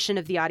the position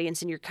of the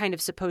audience, and you're kind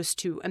of supposed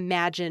to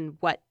imagine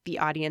what the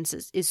audience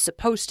is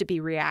supposed to be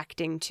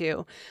reacting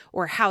to,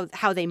 or how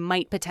they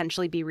might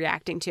potentially be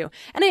reacting to.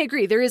 And I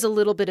agree, there is a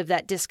little bit of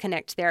that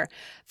disconnect there.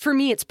 For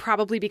me, it's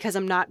probably because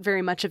I'm not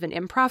very much of an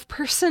improv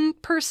person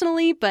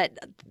personally, but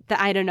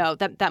I don't know,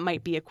 that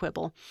might be a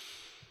quibble.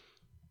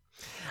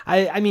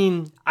 I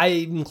mean,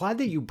 I'm glad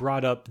that you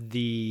brought up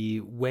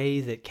the way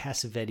that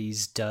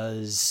Cassavetes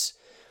does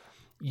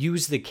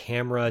use the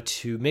camera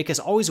to make us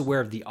always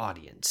aware of the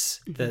audience.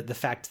 Mm-hmm. The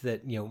fact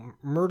that, you know,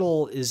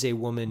 Myrtle is a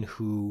woman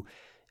who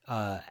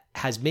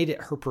has made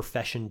it her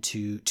profession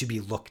to be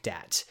looked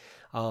at,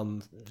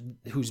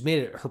 who's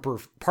made it her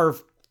part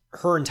of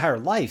her entire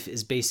life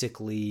is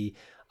basically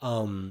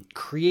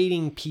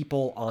creating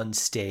people on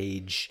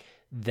stage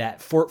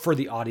that for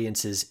the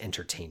audience's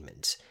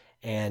entertainment.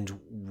 And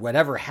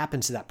whatever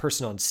happens to that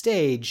person on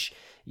stage,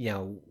 you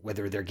know,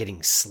 whether they're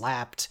getting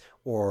slapped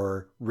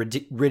or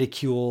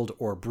ridiculed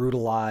or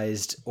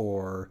brutalized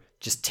or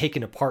just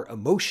taken apart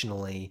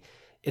emotionally,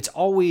 it's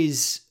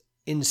always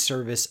in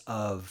service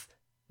of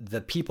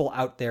the people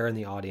out there in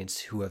the audience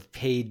who have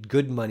paid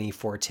good money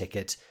for a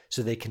ticket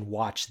so they can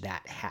watch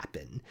that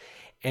happen.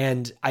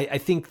 And I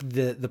think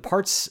the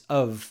parts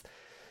of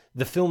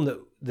the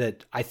film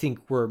that I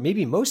think were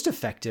maybe most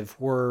effective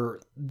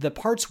were the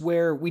parts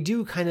where we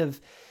do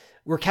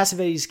where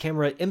Cassavetes'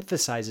 camera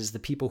emphasizes the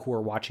people who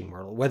are watching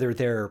Myrtle, whether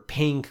they're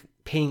paying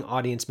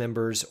audience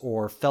members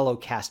or fellow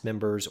cast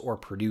members or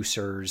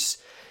producers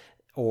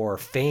or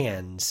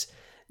fans.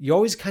 You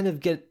always kind of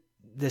get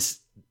this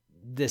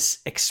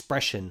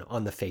expression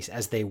on the face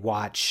as they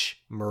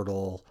watch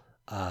Myrtle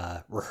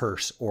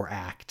rehearse or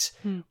act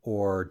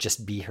or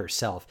just be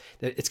herself.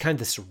 It's kind of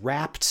this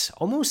rapt,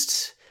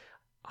 almost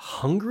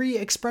hungry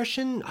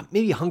expression.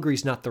 Maybe hungry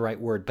is not the right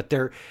word, but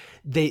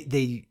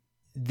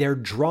they're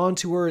drawn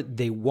to her.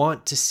 They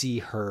want to see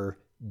her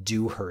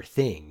do her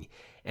thing.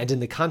 And in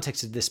the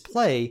context of this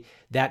play,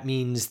 that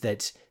means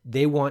that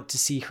they want to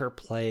see her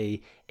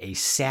play a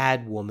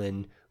sad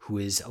woman who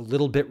is a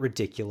little bit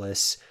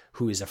ridiculous,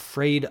 who is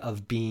afraid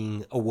of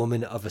being a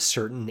woman of a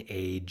certain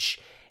age.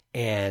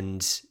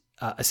 And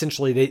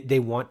essentially they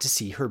want to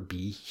see her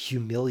be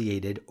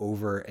humiliated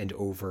over and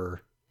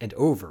over and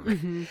over.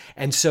 Mm-hmm.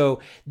 And so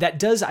that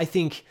does, I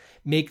think,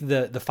 make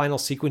the final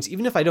sequence,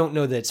 even if I don't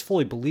know that it's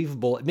fully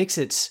believable, it makes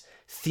it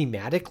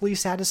thematically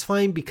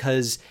satisfying,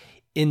 because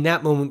in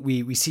that moment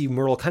we see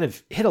Myrtle kind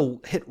of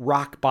hit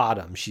rock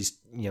bottom.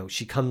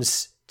 She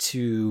comes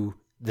to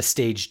the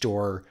stage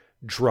door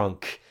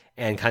drunk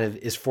and kind of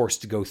is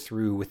forced to go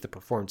through with the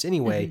performance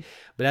anyway. Mm-hmm.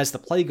 But as the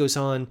play goes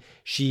on,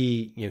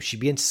 she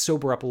begins to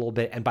sober up a little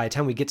bit. And by the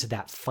time we get to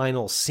that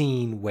final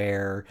scene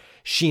where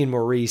she and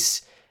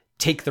Maurice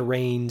take the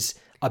reins,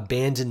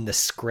 abandon the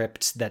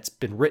script that's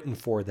been written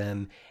for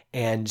them,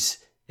 and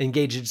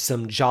engage in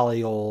some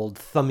jolly old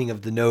thumbing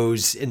of the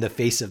nose in the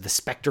face of the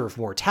specter of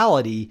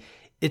mortality,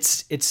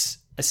 it's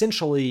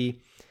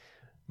essentially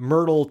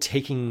Myrtle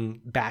taking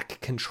back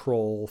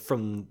control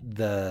from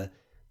the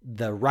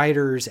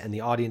writers and the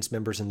audience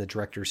members and the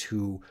directors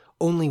who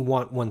only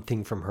want one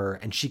thing from her,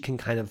 and she can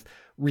kind of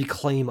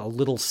reclaim a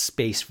little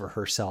space for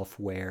herself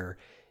where,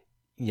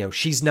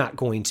 she's not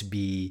going to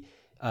be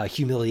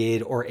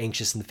humiliated or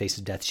anxious in the face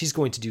of death. She's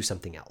going to do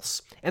something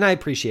else. And I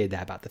appreciated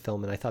that about the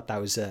film, and I thought that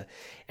was an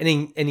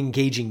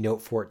engaging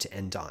note for it to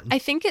end on. I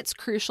think it's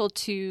crucial,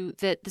 too,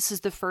 that this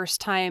is the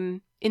first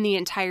time in the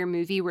entire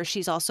movie where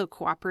she's also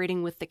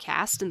cooperating with the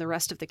cast and the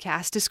rest of the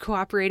cast is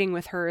cooperating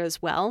with her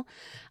as well.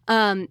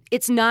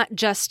 It's not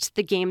just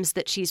the games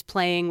that she's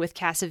playing with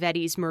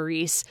Cassavetes'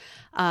 Maurice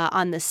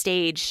on the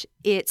stage.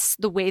 It's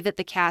the way that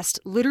the cast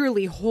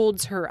literally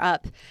holds her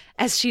up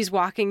as she's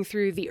walking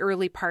through the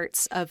early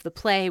parts of the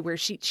play where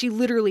she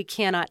literally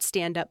cannot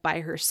stand up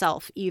by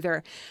herself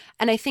either.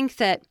 And I think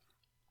that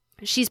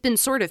she's been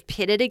sort of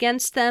pitted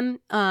against them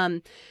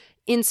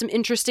in some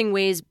interesting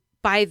ways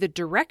by the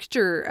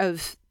director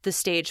of the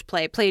stage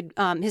play.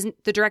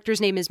 The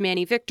director's name is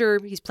Manny Victor.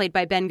 He's played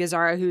by Ben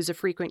Gazzara, who's a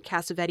frequent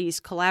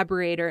Cassavetes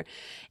collaborator.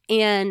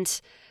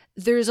 And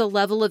there's a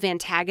level of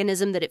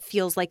antagonism that it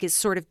feels like is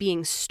sort of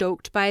being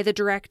stoked by the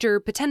director,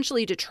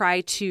 potentially to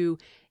try to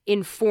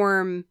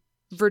inform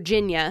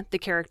Virginia, the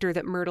character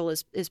that Myrtle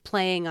is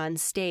playing on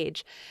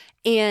stage.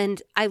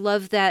 And I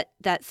love that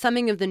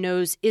thumbing of the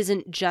nose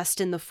isn't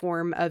just in the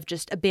form of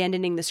just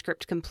abandoning the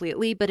script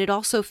completely, but it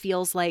also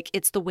feels like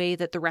it's the way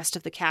that the rest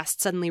of the cast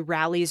suddenly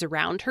rallies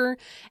around her.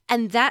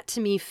 And that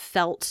to me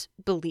felt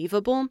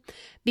believable,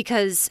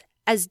 because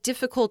as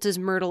difficult as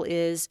Myrtle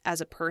is as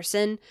a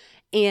person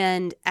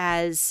and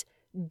as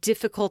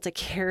difficult a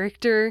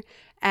character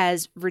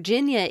as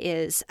Virginia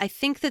is, I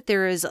think that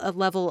there is a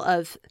level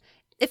of,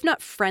 if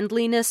not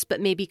friendliness, but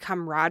maybe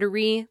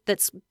camaraderie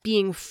that's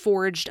being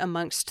forged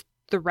amongst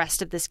the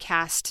rest of this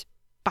cast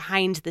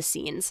behind the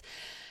scenes.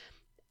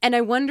 And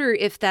I wonder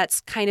if that's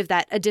kind of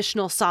that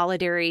additional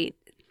solidarity,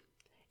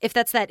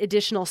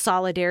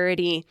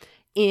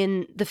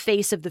 in the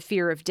face of the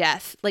fear of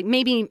death. Like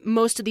maybe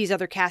most of these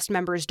other cast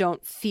members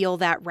don't feel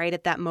that right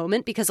at that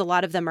moment because a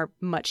lot of them are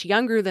much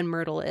younger than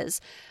Myrtle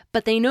is,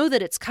 but they know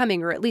that it's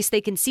coming, or at least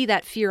they can see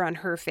that fear on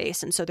her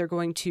face. And so they're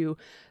going to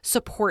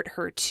support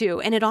her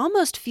too. And it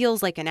almost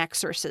feels like an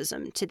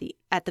exorcism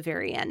at the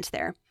very end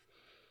there.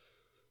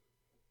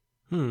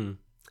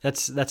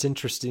 That's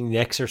interesting. The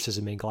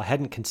exorcism angle. I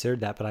hadn't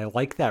considered that, but I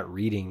like that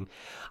reading.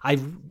 I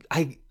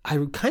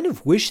kind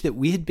of wish that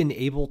we had been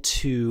able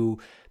to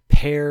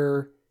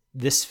pair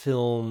this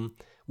film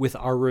with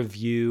our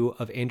review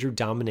of Andrew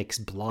Dominik's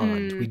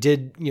Blonde. We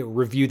did,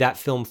 review that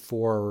film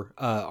for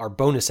our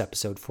bonus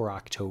episode for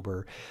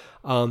October.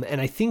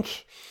 And I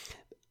think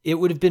it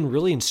would have been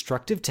really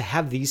instructive to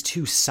have these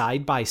two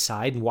side by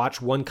side and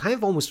watch one kind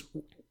of almost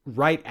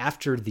right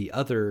after the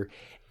other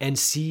and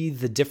see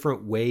the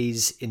different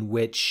ways in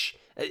which,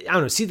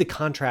 see the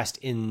contrast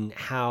in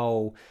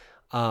how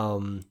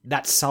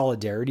that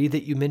solidarity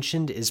that you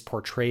mentioned is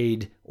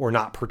portrayed or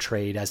not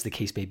portrayed, as the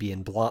case may be,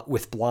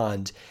 with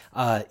Blonde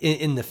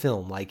in the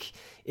film. Like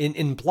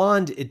in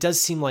Blonde, it does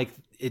seem like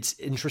it's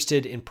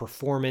interested in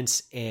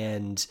performance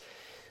and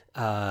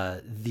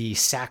the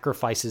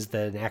sacrifices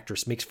that an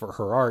actress makes for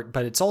her art,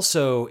 but it's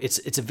also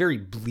it's a very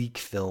bleak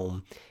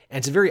film and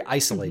it's a very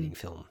isolating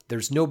film.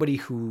 There's nobody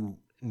who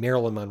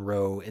Marilyn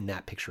Monroe in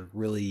that picture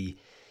really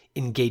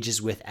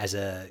engages with as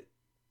an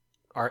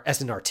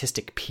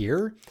artistic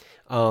peer.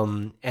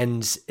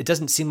 And it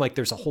doesn't seem like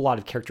there's a whole lot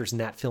of characters in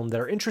that film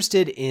that are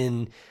interested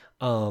in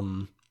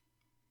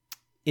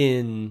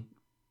engaging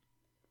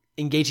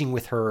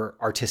with her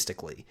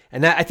artistically.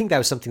 And I think that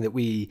was something that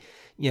we,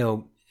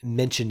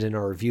 mentioned in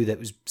our review that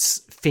was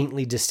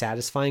faintly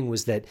dissatisfying,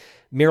 was that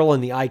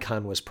Marilyn the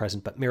icon was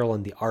present, but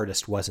Marilyn the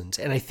artist wasn't.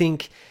 And I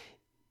think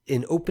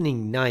in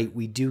Opening Night,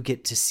 we do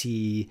get to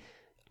see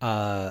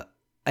an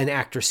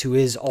actress who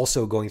is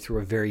also going through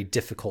a very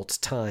difficult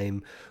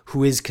time,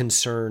 who is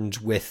concerned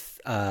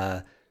with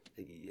her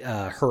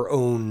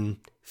own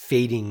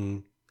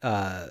fading,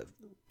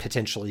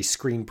 potentially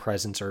screen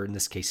presence, or in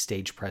this case,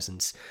 stage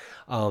presence,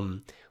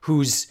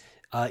 who's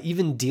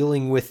even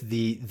dealing with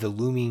the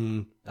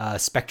looming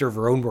specter of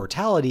her own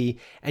mortality.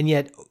 And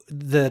yet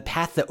the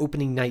path that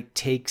Opening Night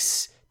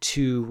takes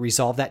to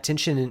resolve that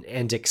tension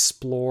and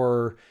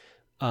explore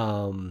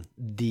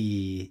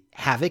the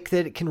havoc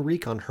that it can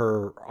wreak on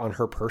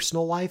her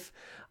personal life,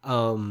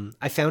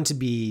 I found to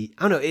be,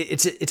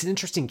 it's an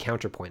interesting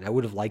counterpoint. I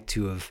would have liked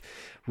to have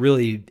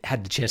really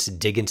had the chance to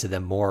dig into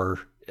them more,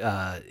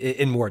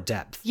 in more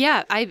depth.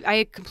 Yeah,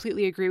 I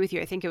completely agree with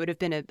you. I think it would have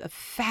been a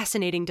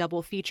fascinating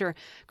double feature.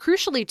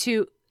 Crucially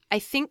too, I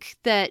think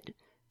that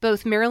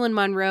both Marilyn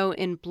Monroe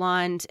in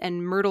Blonde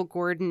and Myrtle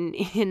Gordon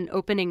in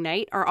Opening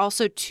Night are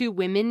also two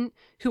women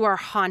who are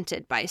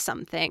haunted by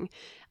something.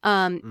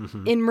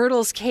 In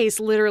Myrtle's case,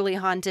 literally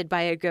haunted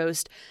by a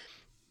ghost.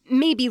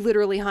 Maybe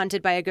literally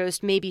haunted by a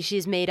ghost. Maybe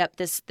she's made up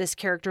this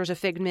character as a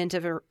figment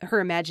of her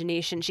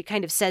imagination. She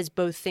kind of says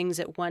both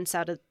things at once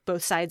out of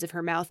both sides of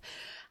her mouth.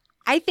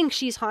 I think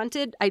she's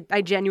haunted.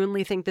 I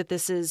genuinely think that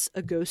this is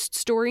a ghost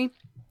story.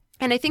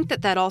 And I think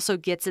that also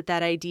gets at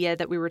that idea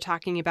that we were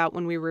talking about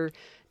when we were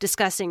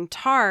discussing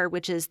Tar,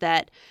 which is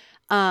that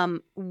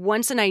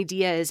once an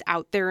idea is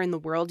out there in the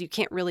world, you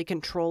can't really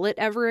control it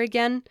ever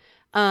again.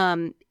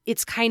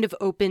 It's kind of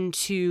open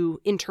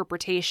to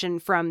interpretation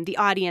from the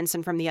audience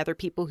and from the other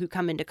people who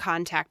come into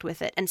contact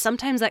with it. And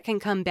sometimes that can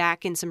come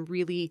back in some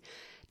really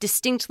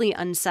distinctly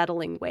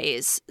unsettling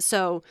ways.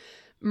 So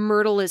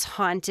Myrtle is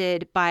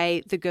haunted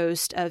by the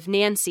ghost of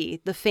Nancy,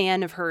 the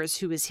fan of hers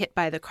who was hit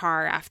by the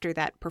car after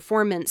that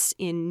performance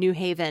in New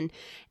Haven.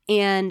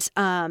 And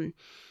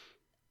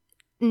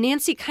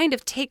Nancy kind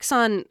of takes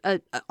on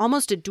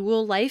almost a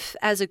dual life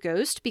as a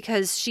ghost,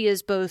 because she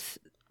is both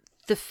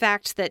the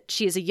fact that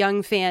she is a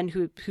young fan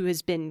who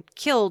has been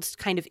killed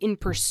kind of in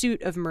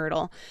pursuit of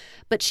Myrtle,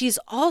 but she's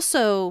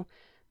also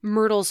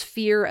Myrtle's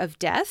fear of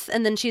death,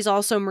 and then she's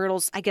also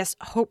Myrtle's, I guess,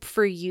 hope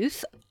for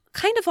youth,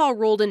 kind of all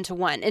rolled into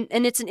one.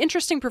 And it's an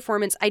interesting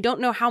performance. I don't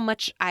know how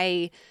much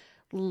I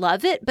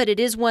love it, but it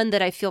is one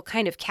that I feel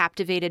kind of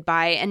captivated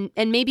by. And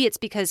maybe it's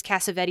because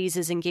Cassavetes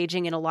is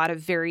engaging in a lot of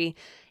very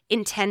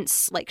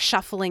intense, like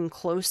shuffling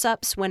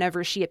close-ups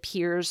whenever she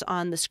appears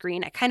on the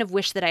screen. I kind of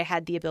wish that I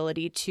had the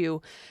ability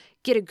to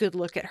get a good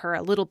look at her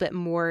a little bit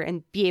more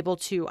and be able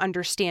to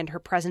understand her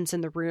presence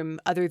in the room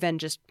other than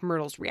just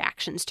Myrtle's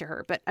reactions to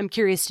her. But I'm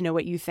curious to know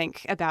what you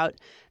think about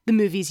the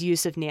movie's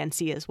use of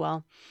Nancy as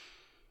well.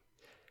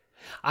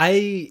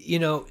 I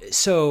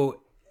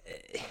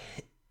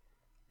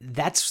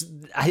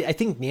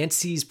think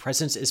Nancy's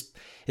presence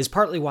is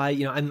partly why,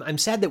 I'm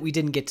sad that we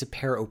didn't get to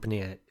pair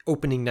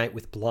opening night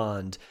with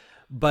Blonde,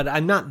 but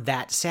I'm not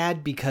that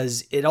sad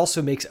because it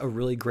also makes a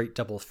really great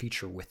double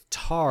feature with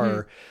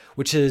Tar,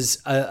 which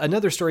is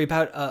another story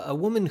about a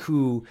woman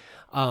who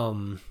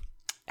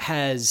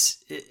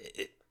is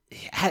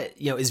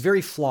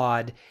very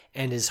flawed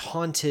and is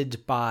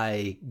haunted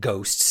by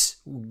ghosts,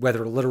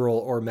 whether literal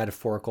or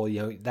metaphorical.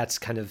 That's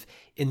kind of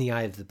in the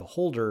eye of the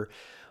beholder.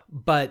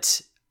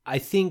 But I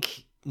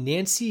think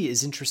Nancy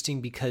is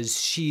interesting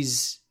because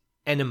she's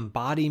an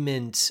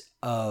embodiment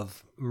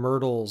of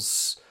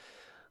Myrtle's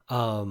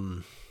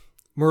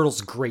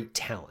great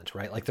talent,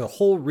 right? Like the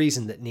whole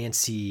reason that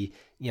Nancy,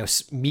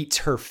 meets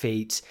her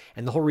fate,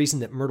 and the whole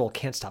reason that Myrtle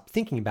can't stop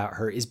thinking about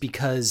her is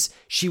because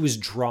she was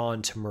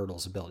drawn to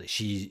Myrtle's ability.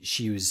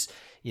 She was,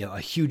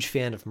 a huge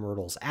fan of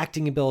Myrtle's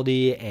acting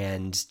ability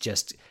and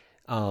just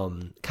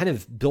kind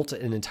of built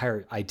an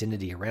entire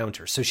identity around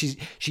her. So she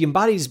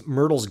embodies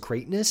Myrtle's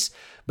greatness,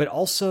 but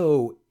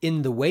also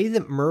in the way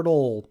that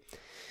Myrtle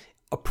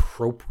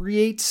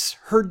appropriates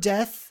her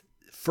death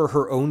for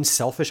her own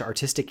selfish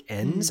artistic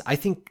ends. I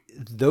think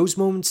those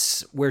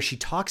moments where she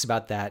talks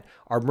about that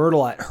are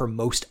Myrtle at her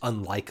most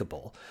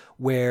unlikable,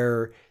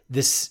 where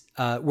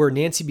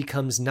Nancy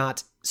becomes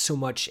not so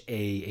much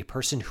a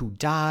person who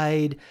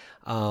died,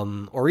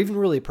 or even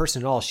really a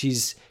person at all.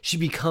 She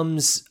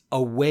becomes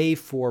a way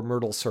for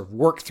Myrtle to sort of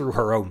work through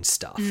her own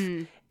stuff.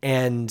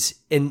 And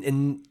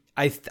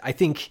I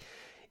think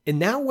in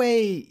that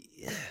way,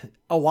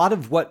 a lot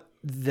of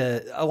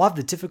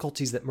the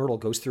difficulties that Myrtle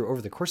goes through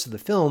over the course of the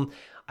film,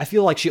 I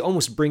feel like she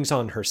almost brings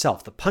on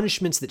herself. The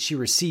punishments that she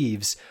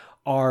receives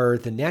are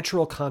the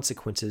natural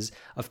consequences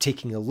of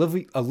taking a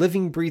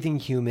living, breathing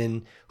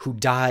human who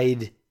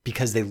died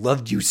because they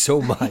loved you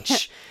so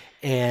much.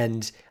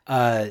 And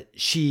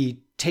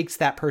she takes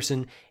that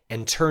person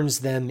and turns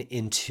them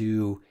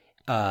into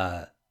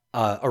a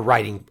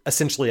writing,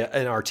 essentially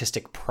an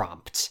artistic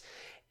prompt.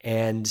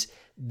 And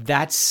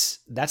that's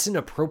an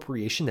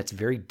appropriation that's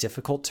very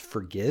difficult to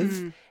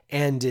forgive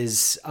and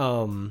is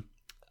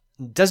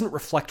doesn't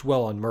reflect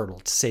well on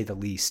Myrtle, to say the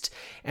least.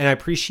 And I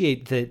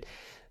appreciate that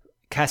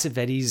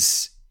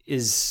Cassavetes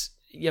is,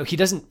 he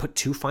doesn't put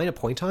too fine a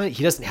point on it.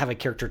 He doesn't have a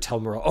character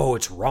tell Myrtle, oh,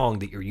 it's wrong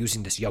that you're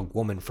using this young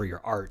woman for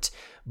your art.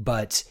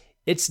 But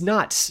it's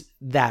not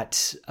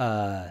that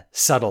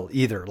subtle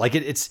either. Like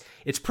it's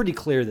pretty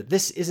clear that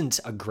this isn't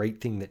a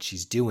great thing that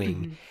she's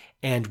doing.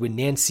 And when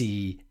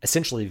Nancy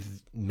essentially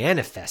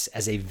manifests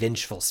as a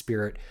vengeful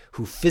spirit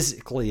who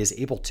physically is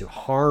able to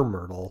harm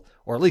Myrtle,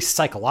 or at least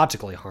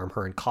psychologically harm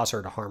her and cause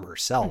her to harm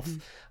herself,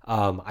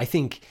 I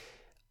think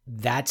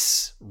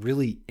that's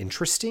really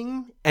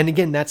interesting. And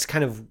again, that's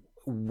kind of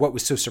what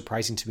was so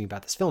surprising to me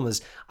about this film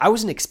is I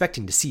wasn't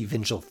expecting to see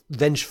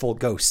vengeful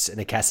ghosts in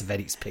a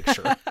Cassavetes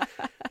picture.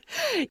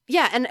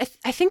 Yeah, and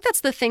I think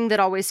that's the thing that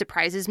always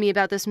surprises me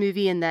about this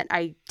movie and that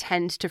I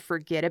tend to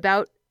forget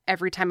about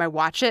every time I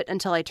watch it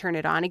until I turn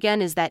it on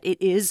again, is that it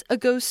is a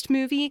ghost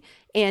movie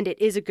and it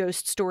is a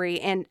ghost story.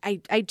 And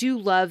I do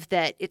love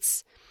that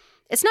it's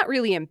not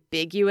really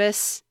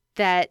ambiguous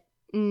that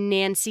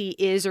Nancy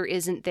is or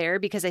isn't there,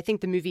 because I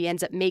think the movie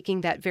ends up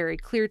making that very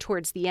clear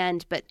towards the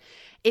end, but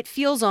it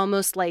feels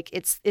almost like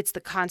it's the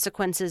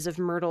consequences of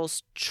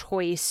Myrtle's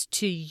choice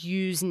to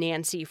use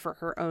Nancy for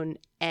her own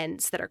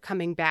ends that are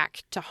coming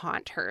back to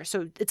haunt her.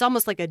 So it's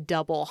almost like a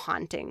double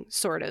haunting,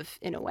 sort of,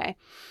 in a way.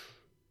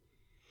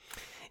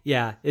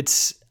 Yeah,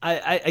 it's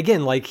I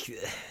again, like,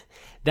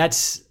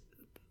 that's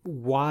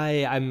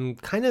why I'm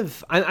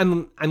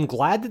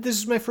glad that this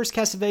is my first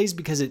Cassavetes,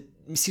 because it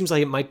seems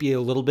like it might be a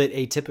little bit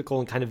atypical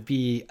and kind of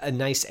be a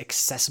nice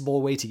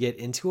accessible way to get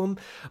into them.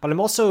 But I'm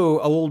also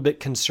a little bit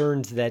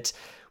concerned that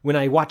when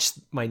I watch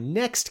my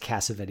next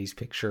Cassavetes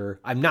picture,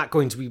 I'm not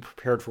going to be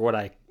prepared for what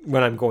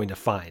I'm going to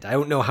find. I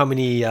don't know how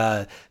many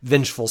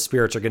vengeful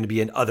spirits are going to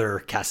be in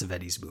other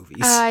Cassavetes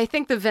movies. I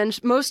think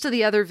most of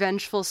the other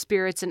vengeful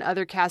spirits in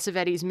other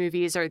Cassavetes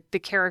movies are the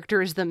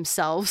characters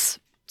themselves.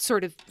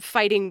 sort of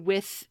fighting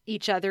with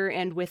each other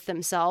and with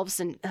themselves.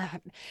 And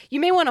you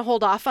may want to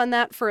hold off on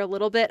that for a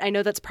little bit. I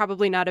know that's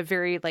probably not a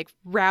very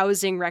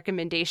rousing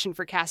recommendation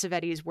for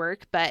Cassavetes'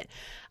 work, but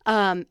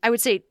I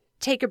would say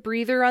take a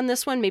breather on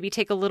this one, maybe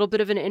take a little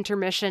bit of an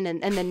intermission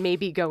and then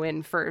maybe go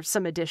in for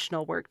some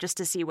additional work just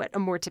to see what a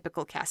more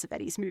typical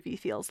Cassavetes movie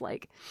feels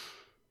like.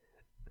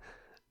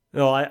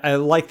 No, I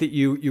like that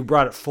you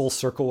brought it full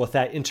circle with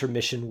that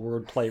intermission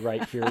wordplay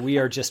right here. We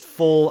are just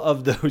full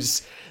of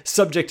those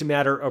subject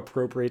matter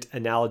appropriate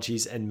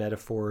analogies and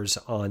metaphors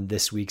on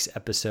this week's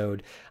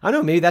episode. I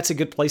don't know, maybe that's a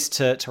good place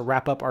to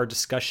wrap up our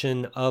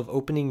discussion of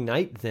opening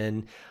night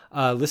then.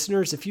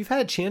 Listeners, if you've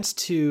had a chance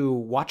to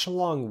watch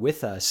along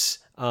with us,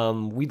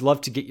 we'd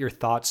love to get your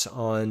thoughts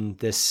on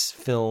this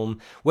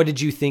film. What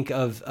did you think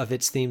of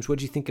its themes? What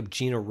did you think of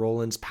Gena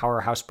Rowland's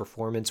powerhouse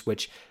performance,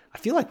 which I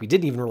feel like we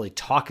didn't even really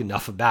talk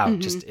enough about. Mm-hmm.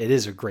 Just, it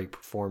is a great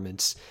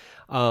performance.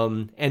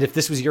 And if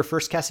this was your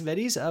first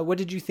Cassavetes, what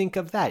did you think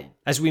of that?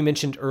 As we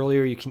mentioned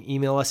earlier, you can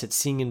email us at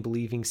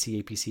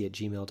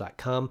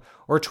seeingandbelieving@gmail.com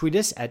or tweet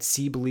us at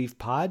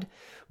seebelievepod.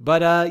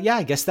 But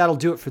I guess that'll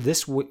do it for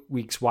this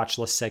week's watch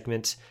list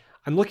segment.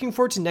 I'm looking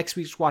forward to next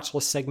week's watch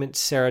list segment,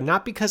 Sarah,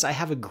 not because I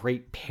have a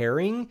great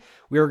pairing.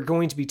 We are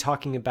going to be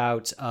talking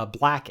about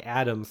Black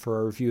Adam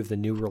for a review of the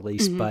new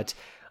release, but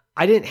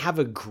I didn't have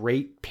a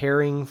great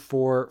pairing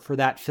for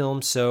that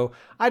film, so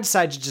I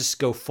decided to just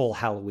go full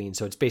Halloween.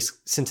 So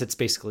since it's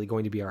basically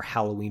going to be our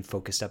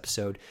Halloween-focused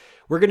episode,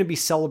 we're going to be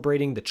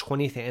celebrating the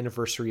 20th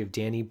anniversary of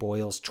Danny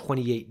Boyle's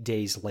 28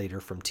 Days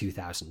Later from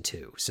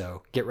 2002.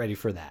 So get ready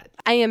for that.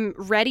 I am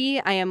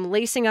ready. I am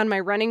lacing on my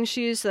running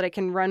shoes so that I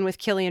can run with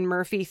Cillian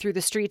Murphy through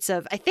the streets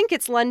of, I think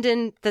it's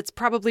London. That's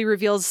probably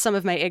reveals some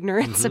of my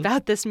ignorance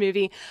about this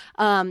movie.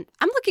 I'm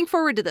looking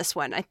forward to this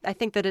one. I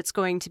think that it's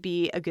going to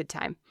be a good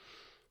time.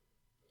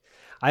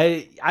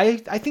 I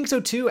think so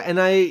too, and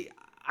I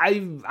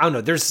don't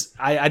know.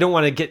 I don't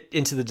want to get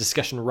into the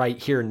discussion right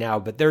here now,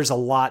 but there's a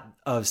lot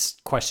of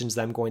questions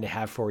that I'm going to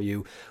have for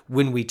you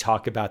when we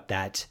talk about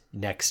that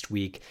next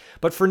week.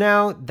 But for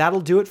now, that'll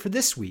do it for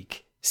this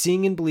week.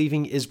 Seeing and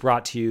Believing is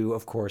brought to you,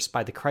 of course,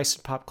 by the Christ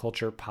and Pop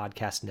Culture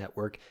Podcast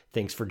Network.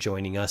 Thanks for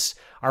joining us.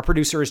 Our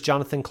producer is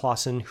Jonathan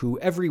Clausen, who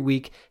every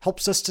week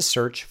helps us to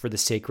search for the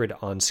sacred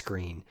on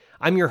screen.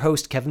 I'm your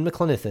host, Kevin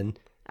McLenithan.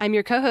 I'm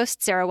your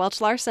co-host, Sarah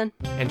Welch Larson.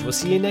 And we'll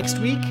see you next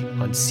week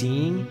on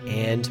Seeing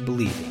and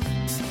Believing.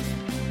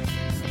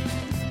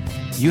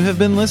 You have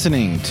been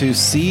listening to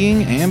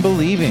Seeing and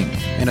Believing,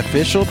 an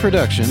official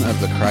production of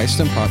the Christ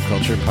and Pop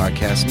Culture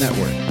Podcast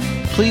Network.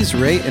 Please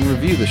rate and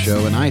review the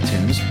show in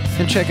iTunes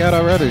and check out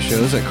our other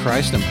shows at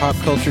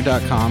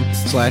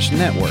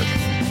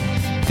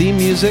christandpopculture.com/network. Theme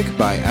music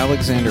by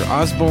Alexander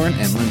Osborne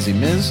and Lindsay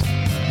Miz,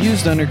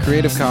 used under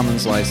Creative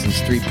Commons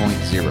License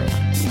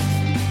 3.0.